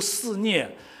病毒肆虐。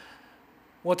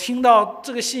我听到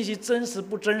这个信息真实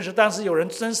不真实？但是有人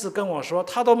真实跟我说，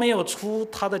他都没有出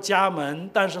他的家门，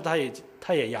但是他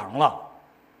也阳了，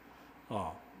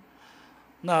哦，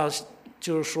那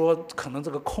就是说可能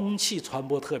这个空气传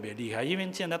播特别厉害，因为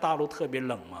现在大陆特别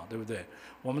冷嘛，对不对？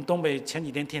我们东北前几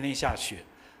天天天下雪，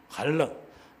很冷。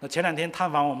那前2天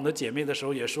探访我们的姐妹的时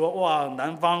候也说，哇，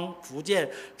南方福建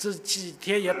这几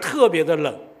天也特别的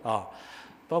冷啊。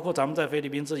包括咱们在菲律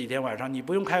宾这几天晚上，你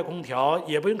不用开空调，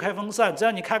也不用开风扇，只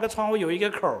要你开个窗户有一个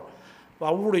口，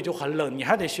哇，屋里就很冷，你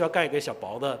还得需要盖一个小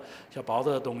薄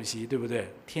的东西，对不对？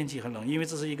天气很冷，因为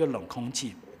这是一个冷空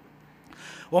气。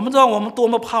我们知道我们多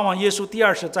么盼望耶稣第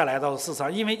2次再来到世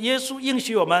上，因为耶稣应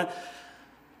许我们。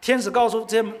天使告诉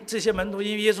这些门徒，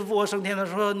因为耶稣复活升天的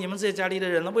时候，你们这些家里的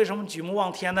人呢，为什么举目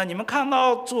望天呢？你们看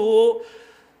到主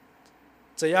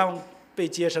怎样被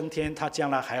接升天，他将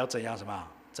来还要怎样什么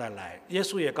再来？耶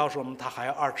稣也告诉我们，他还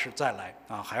要2次再来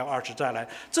啊，还要2次再来，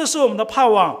这是我们的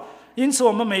盼望。因此，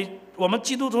我们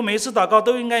基督徒每一次祷告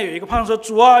都应该有一个盼望，说：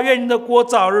主啊，愿你的国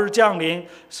早日降临。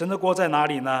神的国在哪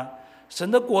里呢？神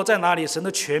的国在哪里？神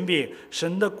的权柄、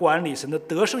神的管理、神的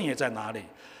得胜也在哪里？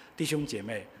弟兄姐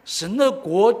妹，神的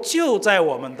国就在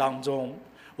我们当中，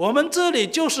我们这里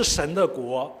就是神的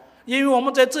国，因为我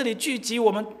们在这里聚集，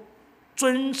我们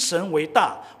尊神为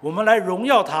大，我们来荣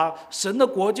耀他。神的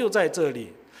国就在这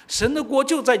里，神的国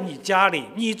就在你家里，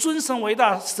你尊神为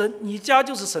大，你家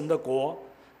就是神的国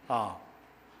啊。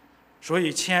所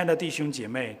以，亲爱的弟兄姐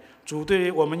妹，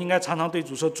我们应该常常对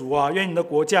主说：主啊，愿你的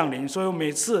国降临。所以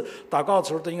每次祷告的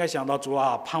时候都应该想到：主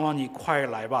啊，盼望你快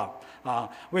来吧。啊，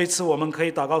为此我们可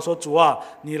以祷告说：主啊，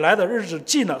你来的日子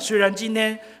近了。虽然今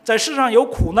天在世上有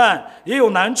苦难，也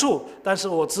有难处，但是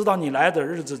我知道你来的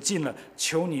日子近了。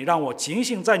求你让我警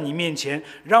醒在你面前，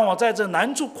让我在这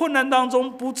难处困难当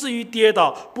中不至于跌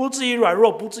倒，不至于软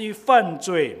弱，不至于犯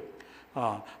罪。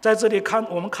啊，在这里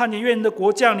我们看见愿你的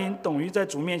国降临，等于在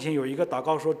主面前有一个祷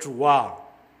告说：主啊，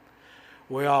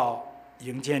我要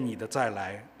迎接你的再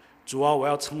来。主啊，我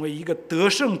要成为一个得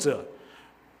胜者，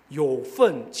有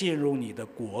份进入你的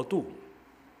国度。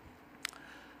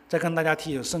再跟大家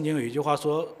提醒，圣经有一句话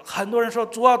说，很多人说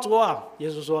主啊主啊，耶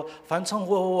稣说凡称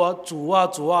呼我主啊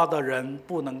主啊的人，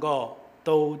不能够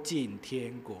都进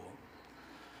天国。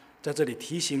在这里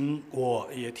提醒我，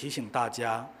也提醒大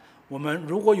家，我们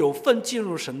如果有份进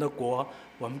入神的国，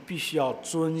我们必须要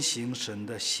遵行神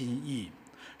的心意。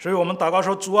所以我们祷告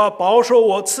说：主啊，保守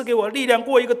我，赐给我力量，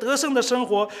过一个得胜的生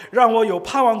活，让我有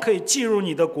盼望可以进入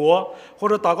你的国。或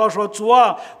者祷告说：主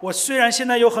啊，我虽然现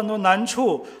在有很多难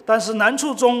处，但是难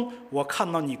处中我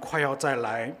看到你快要再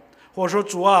来。或者说：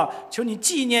主啊，求你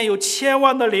纪念有千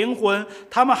万的灵魂，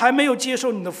他们还没有接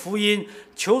受你的福音，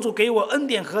求主给我恩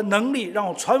典和能力，让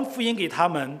我传福音给他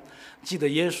们。记得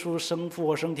耶稣复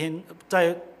活升天，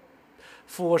在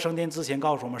复活升天之前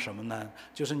告诉我们什么呢？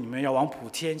就是你们要往普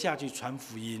天下去传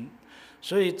福音。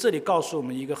所以这里告诉我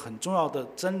们一个很重要的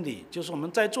真理，就是我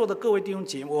们在座的各位弟兄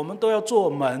姐妹，我们都要做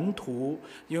门徒，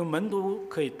因为门徒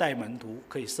可以带门徒，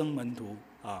可以生门徒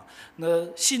啊。那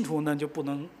信徒呢，就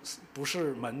不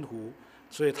是门徒，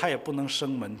所以他也不能生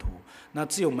门徒。那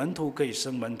只有门徒可以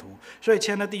生门徒。所以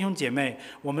亲爱的弟兄姐妹，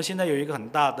我们现在有一个很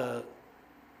大的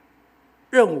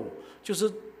任务，就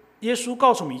是耶稣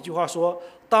告诉我们一句话说，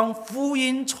当福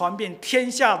音传遍天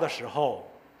下的时候，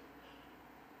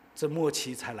这末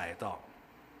期才来到，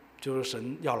就是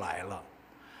神要来了。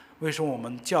为什么我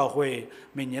们教会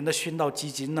每年的宣道基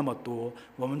金那么多？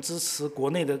我们支持国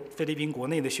内的菲律宾国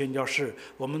内的宣教士，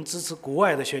我们支持国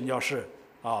外的宣教士，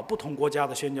不同国家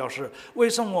的宣教士。为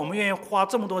什么我们愿意花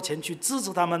这么多钱去支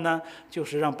持他们呢？就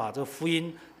是让把这福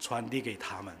音传递给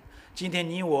他们。今天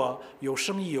你我有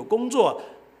生意有工作，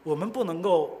我们不能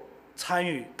够参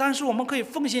与，但是我们可以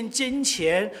奉献金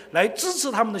钱来支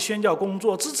持他们的宣教工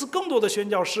作，支持更多的宣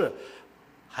教士。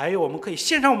还有我们可以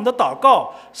献上我们的祷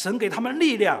告，神给他们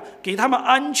力量，给他们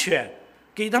安全，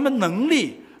给他们能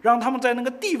力，让他们在那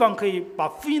个地方可以把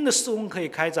福音的事工可以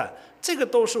开展。这个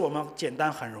都是我们简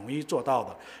单很容易做到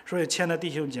的。所以亲爱的弟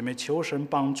兄姐妹，求神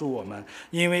帮助我们，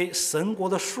因为神国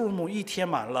的数目一填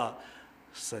满了，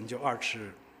神就二次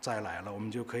再来了，我们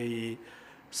就可以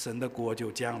神的国就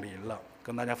降临了。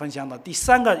跟大家分享的第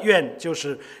3个愿，就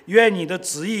是愿你的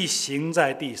旨意行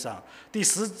在地上。第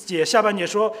10节下半节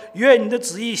说，愿你的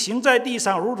旨意行在地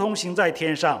上，如同行在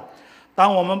天上。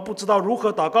当我们不知道如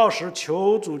何祷告时，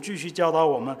求主继续教导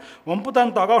我们。我们不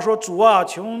但祷告说，主啊，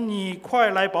求你快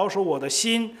来保守我的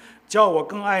心，叫我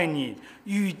更爱你，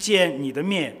遇见你的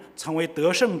面，成为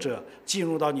得胜者，进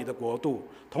入到你的国度。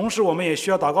同时我们也需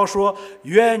要祷告说，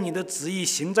愿你的旨意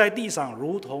行在地上，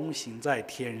如同行在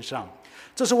天上。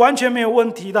这是完全没有问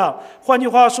题的。换句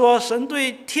话说，神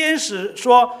对天使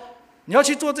说，你要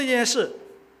去做这件事。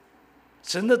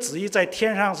神的旨意在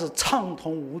天上是畅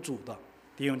通无阻的，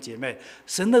弟兄姐妹，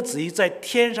神的旨意在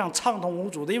天上畅通无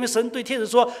阻的，因为神对天使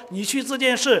说，你去这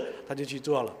件事，他就去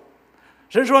做了。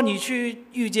神说，你去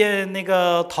遇见那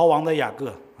个逃亡的雅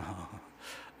各，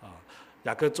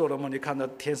雅各做了梦，就看到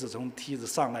天使从梯子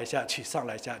上来下去，上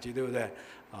来下去，对不对？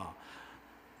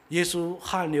耶稣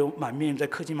汗流满面在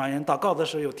客西马尼园祷告的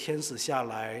时候，有天使下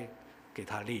来给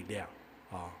他力量。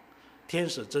天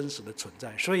使真实的存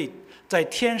在，所以在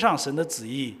天上神的旨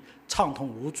意畅通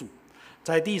无阻，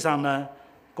在地上呢，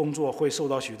工作会受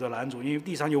到许多拦阻，因为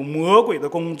地上有魔鬼的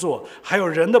工作，还有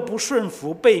人的不顺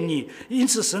服悖逆，因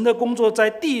此神的工作在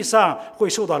地上会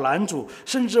受到拦阻，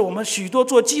甚至我们许多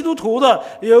做基督徒的，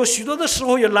也有许多的时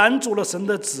候也拦阻了神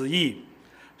的旨意。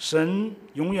神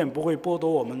永远不会剥夺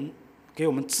我们，给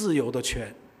我们自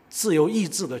由意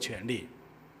志的权利。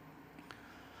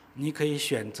你可以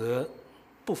选择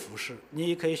不服侍，你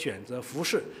也可以选择服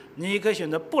侍，你也可以选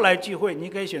择不来聚会，你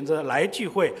可以选择来聚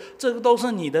会，这个都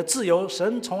是你的自由，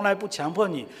神从来不强迫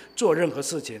你做任何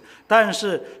事情。但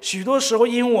是许多时候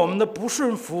因为我们的不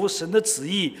顺服，神的旨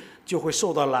意就会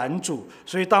受到拦阻。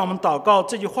所以当我们祷告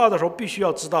这句话的时候，必须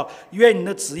要知道，愿你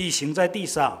的旨意行在地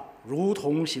上，如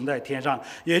同行在天上。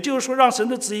也就是说，让神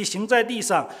的旨意行在地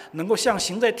上，能够像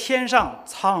行在天上，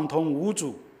畅通无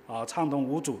阻。畅通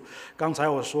无阻。刚才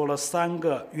我说了3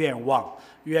个愿望，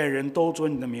愿人都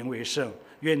尊你的名为圣，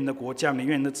愿你的国降临，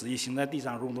愿你的旨意行在地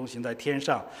上，如同行在天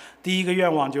上。第一个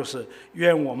愿望就是，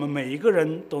愿我们每一个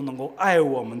人都能够爱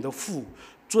我们的父，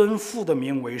尊父的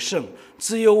名为圣。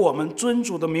只有我们尊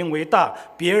主的名为大，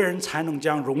别人才能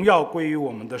将荣耀归于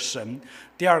我们的神。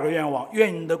第2个愿望，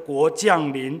愿你的国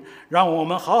降临，让我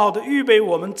们好好的预备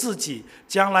我们自己，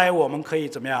将来我们可以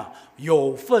怎么样？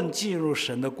有份进入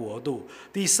神的国度。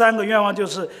第3个愿望就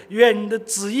是，愿你的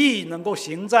旨意能够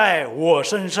行在我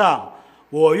身上，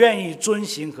我愿意遵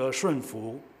行和顺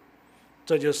服。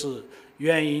这就是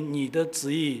愿意你的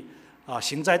旨意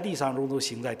行在地上，如同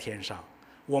行在天上。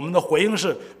我们的回应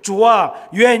是，主啊，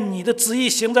愿你的旨意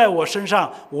行在我身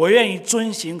上，我愿意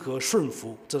遵行和顺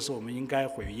服。这是我们应该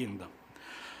回应的。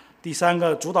第3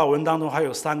个主祷文当中还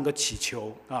有3个祈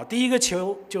求第一个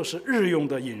求就是日用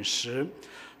的饮食。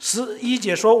11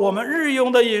节说，我们日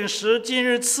用的饮食今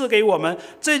日赐给我们。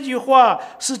这句话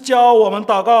是教我们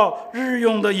祷告日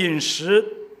用的饮食，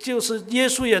就是耶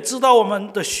稣也知道我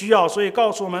们的需要，所以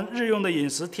告诉我们日用的饮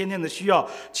食，天天的需要，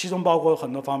其中包括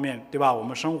很多方面，对吧？我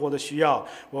们生活的需要，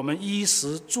我们衣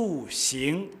食住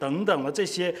行等等的这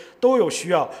些都有需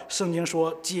要。圣经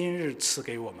说今日赐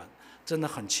给我们，真的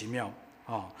很奇妙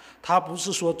他不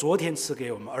是说昨天赐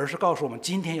给我们，而是告诉我们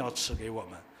今天要赐给我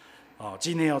们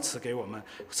今天要赐给我们。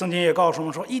圣经也告诉我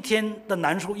们说，一天的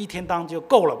难处一天当就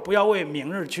够了，不要为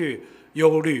明日去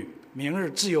忧虑，明日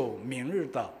自有明日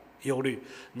的忧虑，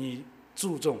你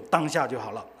注重当下就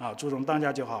好了注重当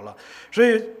下就好了。所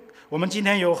以我们今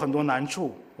天有很多难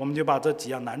处，我们就把这几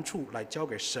样难处来交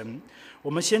给神。我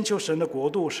们先求神的国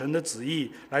度，神的旨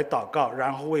意来祷告，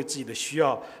然后为自己的需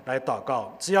要来祷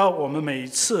告。只要我们每一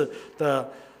次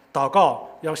的祷告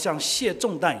要像卸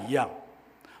重担一样。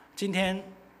今天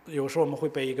有时候我们会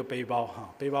背一个背包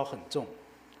背包很重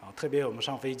特别我们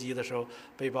上飞机的时候，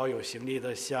背包有行李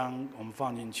的箱，我们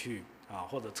放进去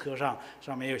或者车上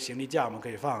面有行李架，我们可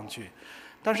以放上去。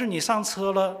但是你上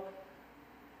车了，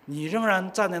你仍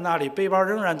然站在那里，背包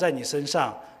仍然在你身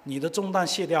上，你的重担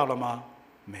卸掉了吗？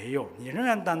没有，你仍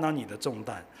然担当你的重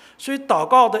担。所以祷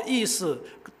告的意思，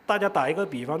大家打一个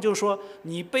比方，就是说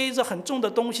你背着很重的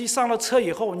东西上了车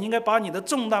以后，你应该把你的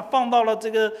重担放到了这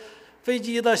个飞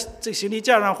机的这个行李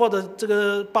架上，或者这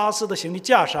个巴士的行李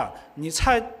架上，你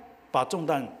才把重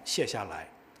担卸下来。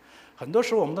很多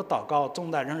时候我们的祷告重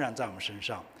担仍然在我们身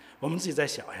上，我们自己在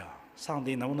想呀，上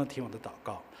帝能不能听我的祷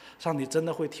告？上帝真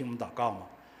的会听我们祷告吗？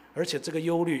而且这个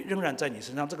忧虑仍然在你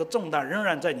身上，这个重担仍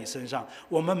然在你身上，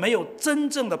我们没有真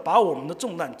正的把我们的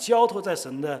重担交托在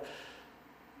神的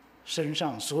身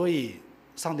上，所以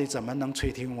上帝怎么能垂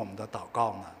听我们的祷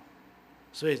告呢？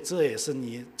所以这也是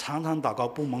你常常祷告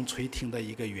不蒙垂听的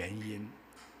一个原因，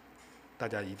大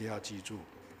家一定要记住。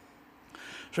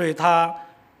所以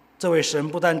这位神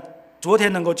不但昨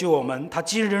天能够救我们，他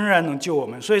今日仍然能救我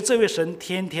们，所以这位神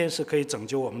天天是可以拯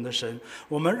救我们的神。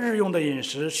我们日用的饮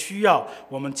食需要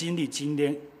我们今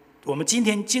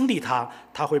天经历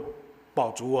他会饱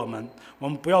足我们。我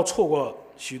们不要错过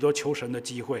许多求神的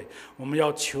机会，我们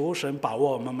要求神把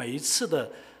握我们每一次的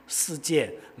事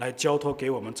件，来交托给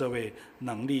我们这位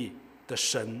能力的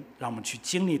神，让我们去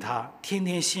经历他，天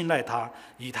天信赖他，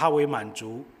以他为满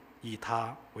足，以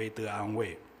他为得安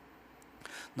慰。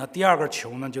那第二个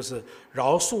求呢，就是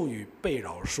饶恕与被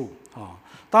饶恕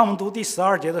当我们读第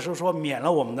12节的时候说，免了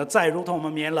我们的债，如同我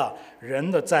们免了人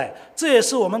的债，这也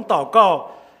是我们祷告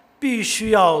必须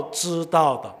要知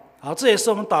道的这也是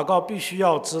我们祷告必须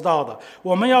要知道的。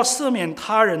我们要赦免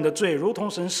他人的罪，如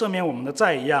同神赦免我们的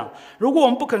债一样。如果我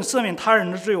们不肯赦免他人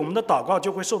的罪，我们的祷告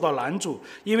就会受到拦阻，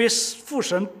因为父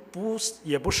神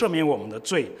也不赦免我们的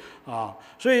罪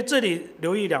所以这里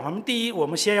留意两方面：第一，我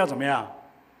们先要怎么样？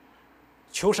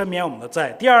求神免我们的债。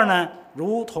第二呢，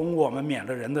如同我们免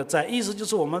了人的债，意思就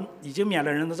是我们已经免了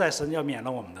人的债，神要免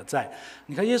了我们的债。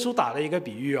你看耶稣打了一个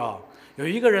比喻有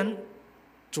一个人，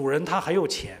主人他很有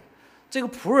钱，这个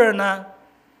仆人呢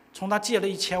从他借了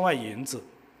1000万银子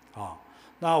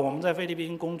那我们在菲律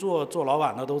宾工作做老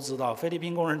板的都知道，菲律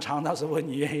宾工人常常是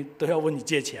都要问你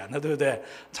借钱的，对不对？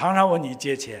常常问你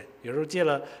借钱，有时候借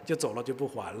了就走了，就不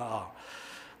还了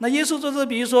那耶稣做这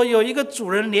比喻说，有一个主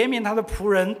人怜悯他的仆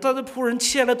人，他的仆人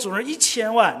欠了主人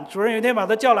1000万，主人有一天把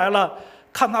他叫来了，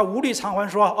看他无力偿还，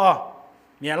说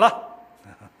免了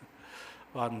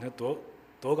你看多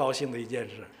高兴的一件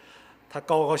事。他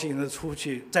高高兴兴的出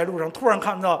去，在路上突然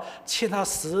看到欠他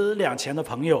10两钱的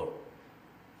朋友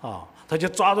他就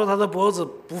抓住他的脖子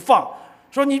不放，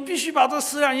说你必须把这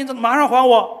10两银子马上还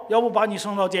我，要不把你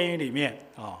送到监狱里面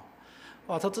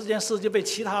他这件事就被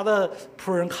其他的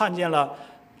仆人看见了，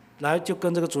来就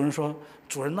跟这个主人说，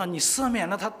主人你赦免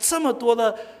了他这么多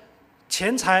的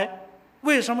钱财，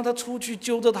为什么他出去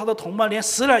揪着他的同伴连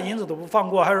10两银子都不放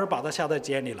过，还是把他下在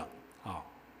监里了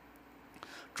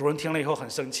主人听了以后很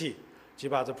生气，就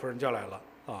把这仆人叫来了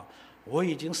我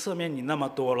已经赦免你那么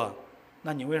多了，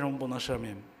那你为什么不能赦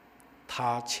免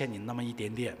他欠你那么一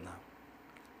点点呢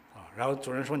然后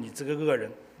主人说，你这个恶人，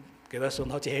给他送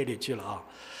到监狱里去了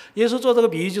耶稣做这个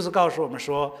比喻就是告诉我们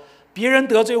说，别人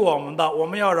得罪我们的，我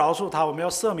们要饶恕他，我们要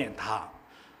赦免他。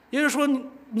也就是说，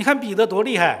你看彼得多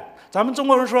厉害，咱们中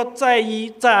国人说再一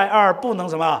再二不能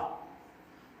什么，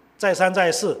再三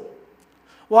再四。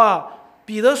哇，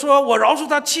彼得说我饶恕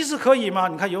他7次可以吗？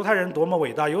你看犹太人多么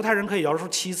伟大，犹太人可以饶恕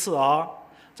7次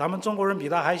咱们中国人比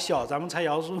他还小，咱们才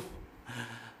饶恕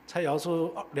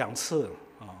2次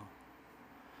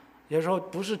也就是说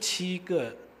不是7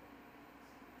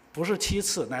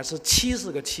次，乃是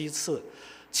70个7次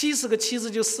，70个7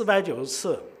次就490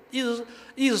次，意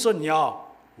思说你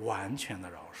要完全的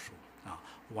饶恕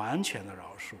完全的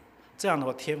饶恕，这样的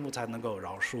话天父才能够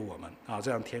饶恕我们这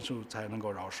样天父才能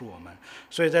够饶恕我们。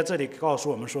所以在这里告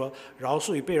诉我们说，饶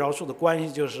恕与被饶恕的关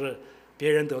系就是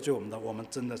别人得罪我们的，我们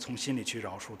真的从心里去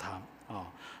饶恕他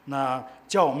那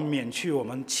叫我们免去我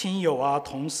们亲友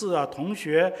同事同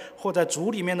学或在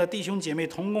主里面的弟兄姐妹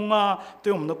同工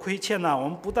对我们的亏欠我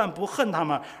们不但不恨他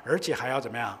们，而且还要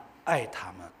怎么样？爱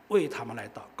他们，为他们来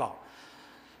祷告。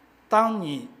当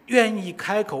你愿意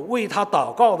开口为他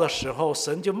祷告的时候，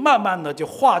神就慢慢的就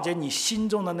化解你心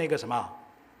中的那个什么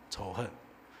仇恨，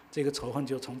这个仇恨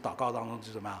就从祷告当中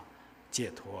就怎么样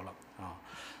解脱了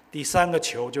第三个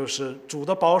求就是主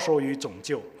的保守与拯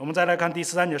救。我们再来看第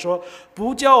13节说，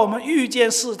不叫我们遇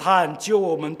见试探，救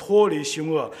我们脱离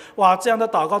凶恶。哇，这样的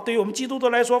祷告对于我们基督徒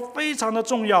来说非常的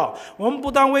重要。我们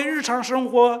不但为日常生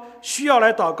活需要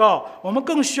来祷告，我们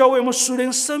更需要为我们属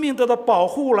灵生命得到保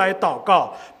护来祷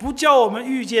告。不叫我们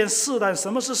遇见试探。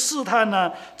什么是试探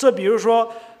呢？这比如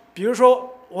说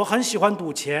我很喜欢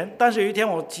赌钱，但是有一天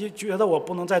我觉得我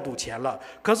不能再赌钱了，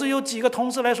可是有几个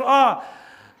同事来说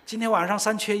今天晚上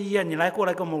3缺1，你过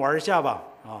来跟我们玩一下吧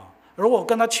如果我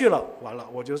跟他去了，完了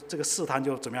我就这个试探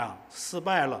就怎么样失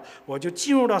败了，我就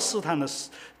进入试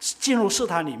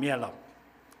探里面了，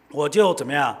我就怎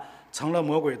么样成了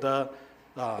魔鬼的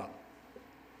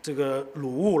这个掳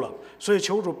物了。所以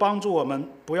求主帮助我们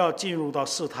不要进入到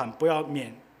试探，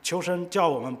求神叫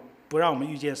我们不让我们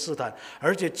遇见试探，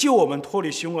而且救我们脱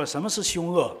离凶恶。什么是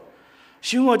凶恶？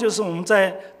凶恶就是我们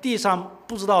在地上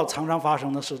不知道常常发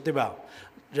生的事，对吧？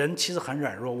人其实很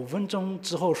软弱，5分钟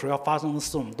之后所要发生的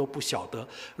事我们都不晓得。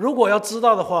如果要知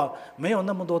道的话，没有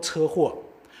那么多车祸，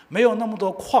没有那么多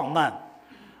矿难。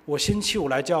我星期5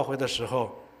来教会的时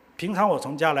候，平常我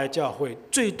从家来教会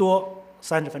最多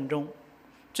30分钟，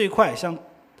最快像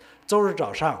周日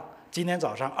早上，今天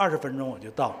早上20分钟我就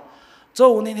到。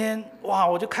周5那天，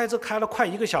我就开车开了快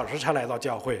1个小时才来到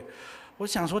教会。我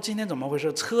想说今天怎么回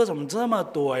事？车怎么这么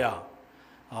多呀？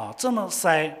这么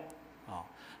塞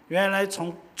原来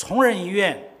从崇仁医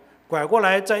院拐过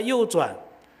来，再右转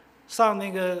上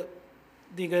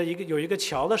有一个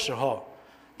桥的时候，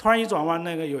突然一转弯，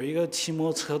有一个骑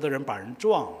摩托车的人把人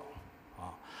撞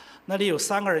了那里有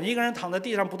3个人，一个人躺在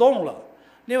地上不动了，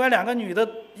另外2个女的，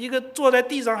一个坐在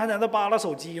地上还在那扒拉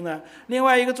手机呢，另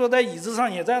外一个坐在椅子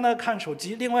上也在那看手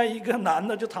机，另外一个男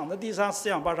的就躺在地上四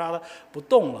仰八叉的不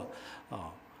动了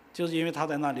就是因为他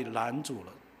在那里拦住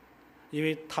了，因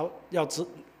为他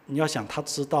你要想他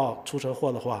知道出车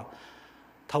祸的话，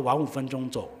他晚5分钟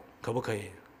走可不可以？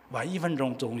晚1分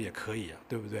钟走也可以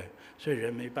对不对？所以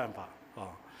人没办法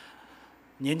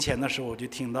年前的时候我就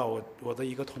听到我的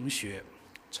一个同学，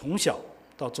从小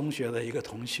到中学的一个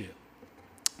同学，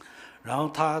然后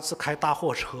他是开大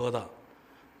货车的，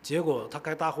结果他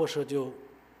开大货车就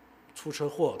出车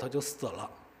祸，他就死了，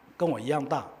跟我一样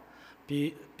大，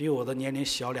比我的年龄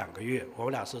小2个月，我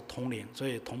们俩是同龄，所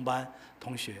以同班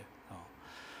同学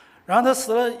然后他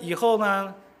死了以后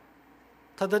呢，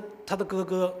他的哥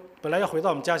哥本来要回到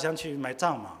我们家乡去埋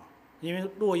葬嘛，因为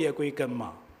落叶归根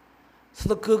嘛，他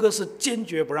的哥哥是坚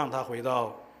决不让他回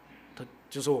到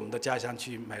就是我们的家乡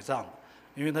去埋葬，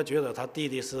因为他觉得他弟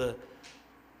弟是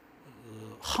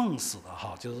横死的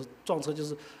就是撞车就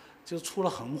是出了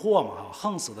横祸嘛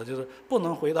横死的，就是不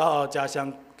能回到家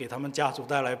乡，给他们家族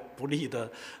带来不利的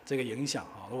这个影响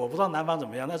我不知道南方怎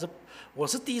么样，但是我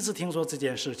是第一次听说这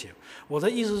件事情。我的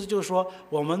意思就是说，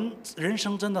我们人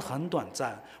生真的很短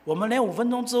暂，我们连5分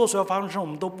钟之后所要发生的事我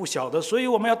们都不晓得，所以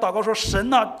我们要祷告说：神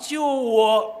救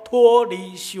我脱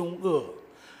离凶恶。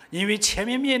因为前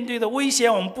面对的危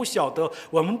险我们不晓得，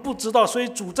我们不知道，所以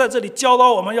主在这里教导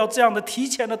我们要这样的提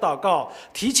前的祷告，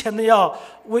提前的要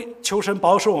求神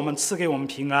保守我们，赐给我们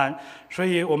平安。所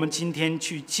以我们今天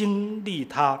去经历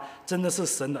它，真的是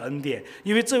神的恩典，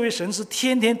因为这位神是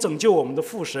天天拯救我们的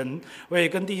父神。我也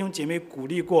跟弟兄姐妹鼓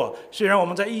励过，虽然我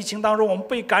们在疫情当中我们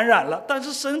被感染了，但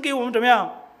是神给我们怎么样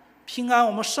平安，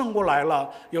我们胜过来了。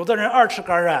有的人2次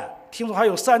感染，听说还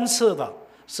有3次的，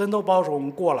神都保守我们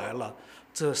过来了，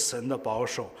这神的保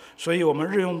守。所以我们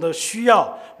日用的需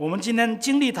要，我们今天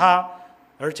经历它，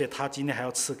而且他今天还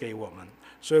要赐给我们，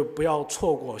所以不要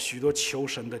错过许多求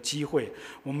神的机会。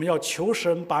我们要求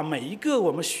神把每一个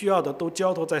我们需要的都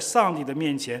交托在上帝的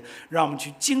面前，让我们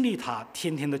去经历他，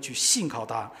天天的去信靠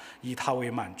他，以他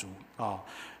为满足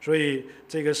所以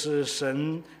这个是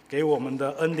神给我们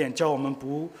的恩典，叫我们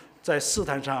不在试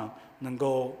探上能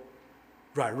够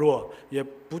软弱，也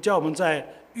不叫我们在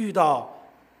遇到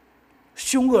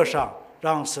凶恶上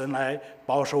让神来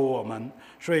保守我们。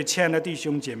所以亲爱的弟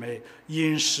兄姐妹，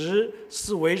饮食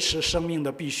是维持生命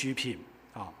的必需品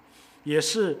也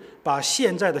是把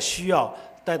现在的需要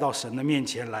带到神的面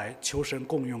前来，求神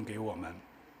供用给我们。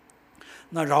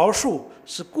那饶恕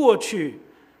是过去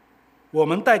我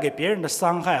们带给别人的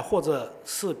伤害，或者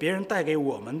是别人带给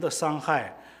我们的伤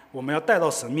害，我们要带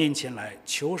到神面前来，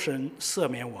求神赦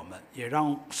免我们，也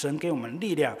让神给我们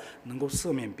力量能够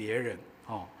赦免别人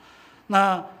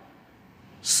那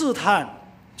试探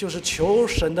就是求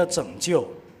神的拯救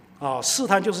试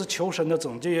探就是求神的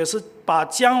拯救，也是把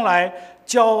将来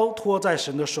交托在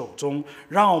神的手中，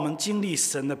让我们经历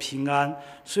神的平安。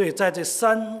所以在这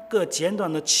3个简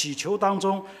短的祈求当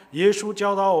中，耶稣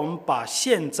教导我们把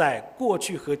现在、过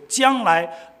去和将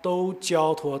来都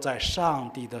交托在上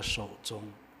帝的手中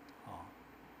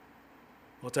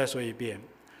我再说一遍，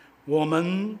我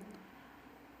们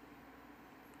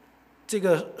这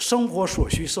个生活所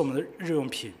需是我们的日用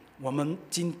品，我们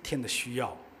今天的需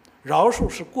要。饶恕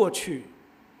是过去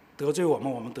得罪我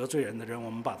们得罪人的人，我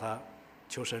们把他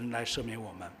求神来赦免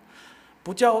我们。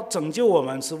不叫拯救我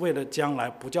们是为了将来，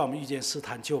不叫我们遇见试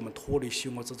探，救我们脱离虚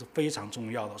魔，这是非常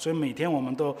重要的。所以每天我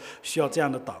们都需要这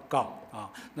样的祷告啊。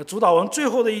那主祷文最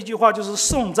后的一句话就是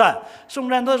颂赞，颂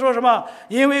赞他说什么？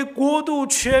因为国度、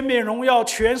权柄、荣耀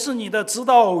全是你的，直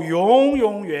到永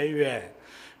永远远。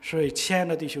所以亲爱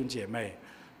的弟兄姐妹，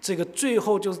这个最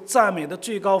后就是赞美的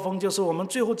最高峰，就是我们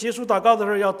最后结束祷告的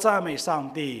时候要赞美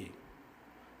上帝。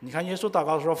你看耶稣祷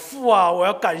告说：“父啊，我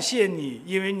要感谢你，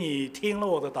因为你听了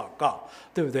我的祷告，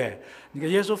对不对？”你看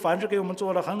耶稣凡是给我们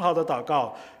做了很好的祷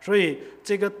告，所以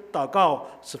这个祷告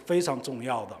是非常重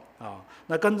要的啊。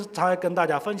那刚才跟大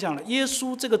家分享了耶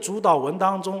稣这个主祷文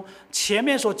当中，前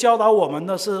面所教导我们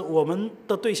的是我们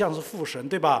的对象是父神，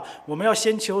对吧？我们要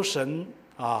先求神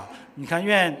啊。你看，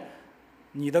愿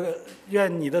你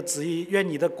的旨意，愿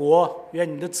你的国，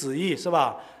愿你的旨意，是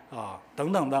吧？啊，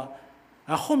等等的。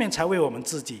然后后面才为我们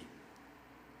自己，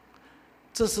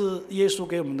这是耶稣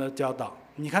给我们的教导。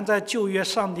你看，在旧约，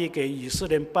上帝给以色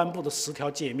列人颁布的10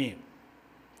条诫命，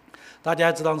大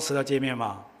家知道10条诫命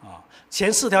吗？啊，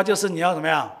前4条就是你要怎么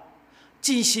样，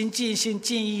尽心、尽性、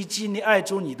尽意、尽力爱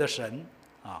主你的神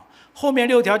啊。后面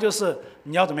6条就是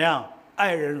你要怎么样，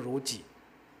爱人如己。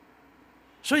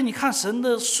所以你看，神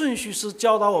的顺序是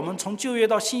教导我们，从旧约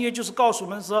到新约，就是告诉我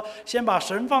们说，先把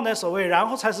神放在首位，然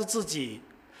后才是自己。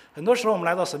很多时候我们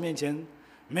来到神面前，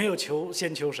没有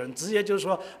先求神，直接就是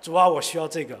说：“主啊，我需要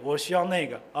这个，我需要那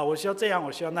个啊，我需要这样，我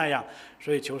需要那样。”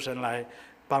所以求神来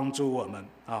帮助我们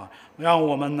啊，让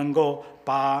我们能够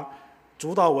把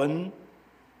主祷文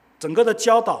整个的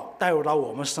教导带入到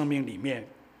我们生命里面，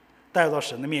带入到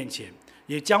神的面前，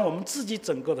也将我们自己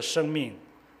整个的生命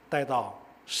带到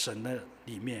神的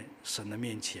里面，神的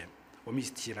面前。我们一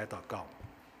起来祷告。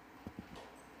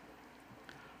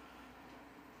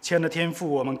亲爱的天父，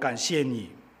我们感谢你，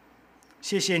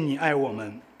谢谢你爱我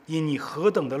们，因你何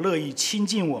等的乐意亲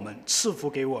近我们，赐福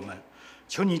给我们。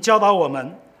求你教导我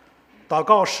们，祷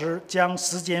告时将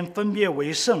时间分别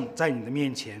为圣，在你的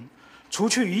面前，除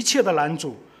去一切的拦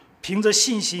阻，凭着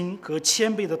信心和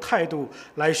谦卑的态度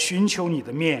来寻求你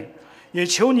的面。也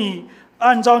求你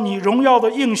按照你荣耀的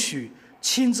应许，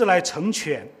亲自来成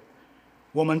全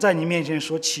我们在你面前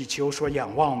所祈求、所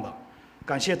仰望的。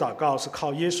感谢祷告是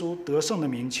靠耶稣得胜的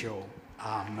名求，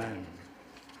阿们。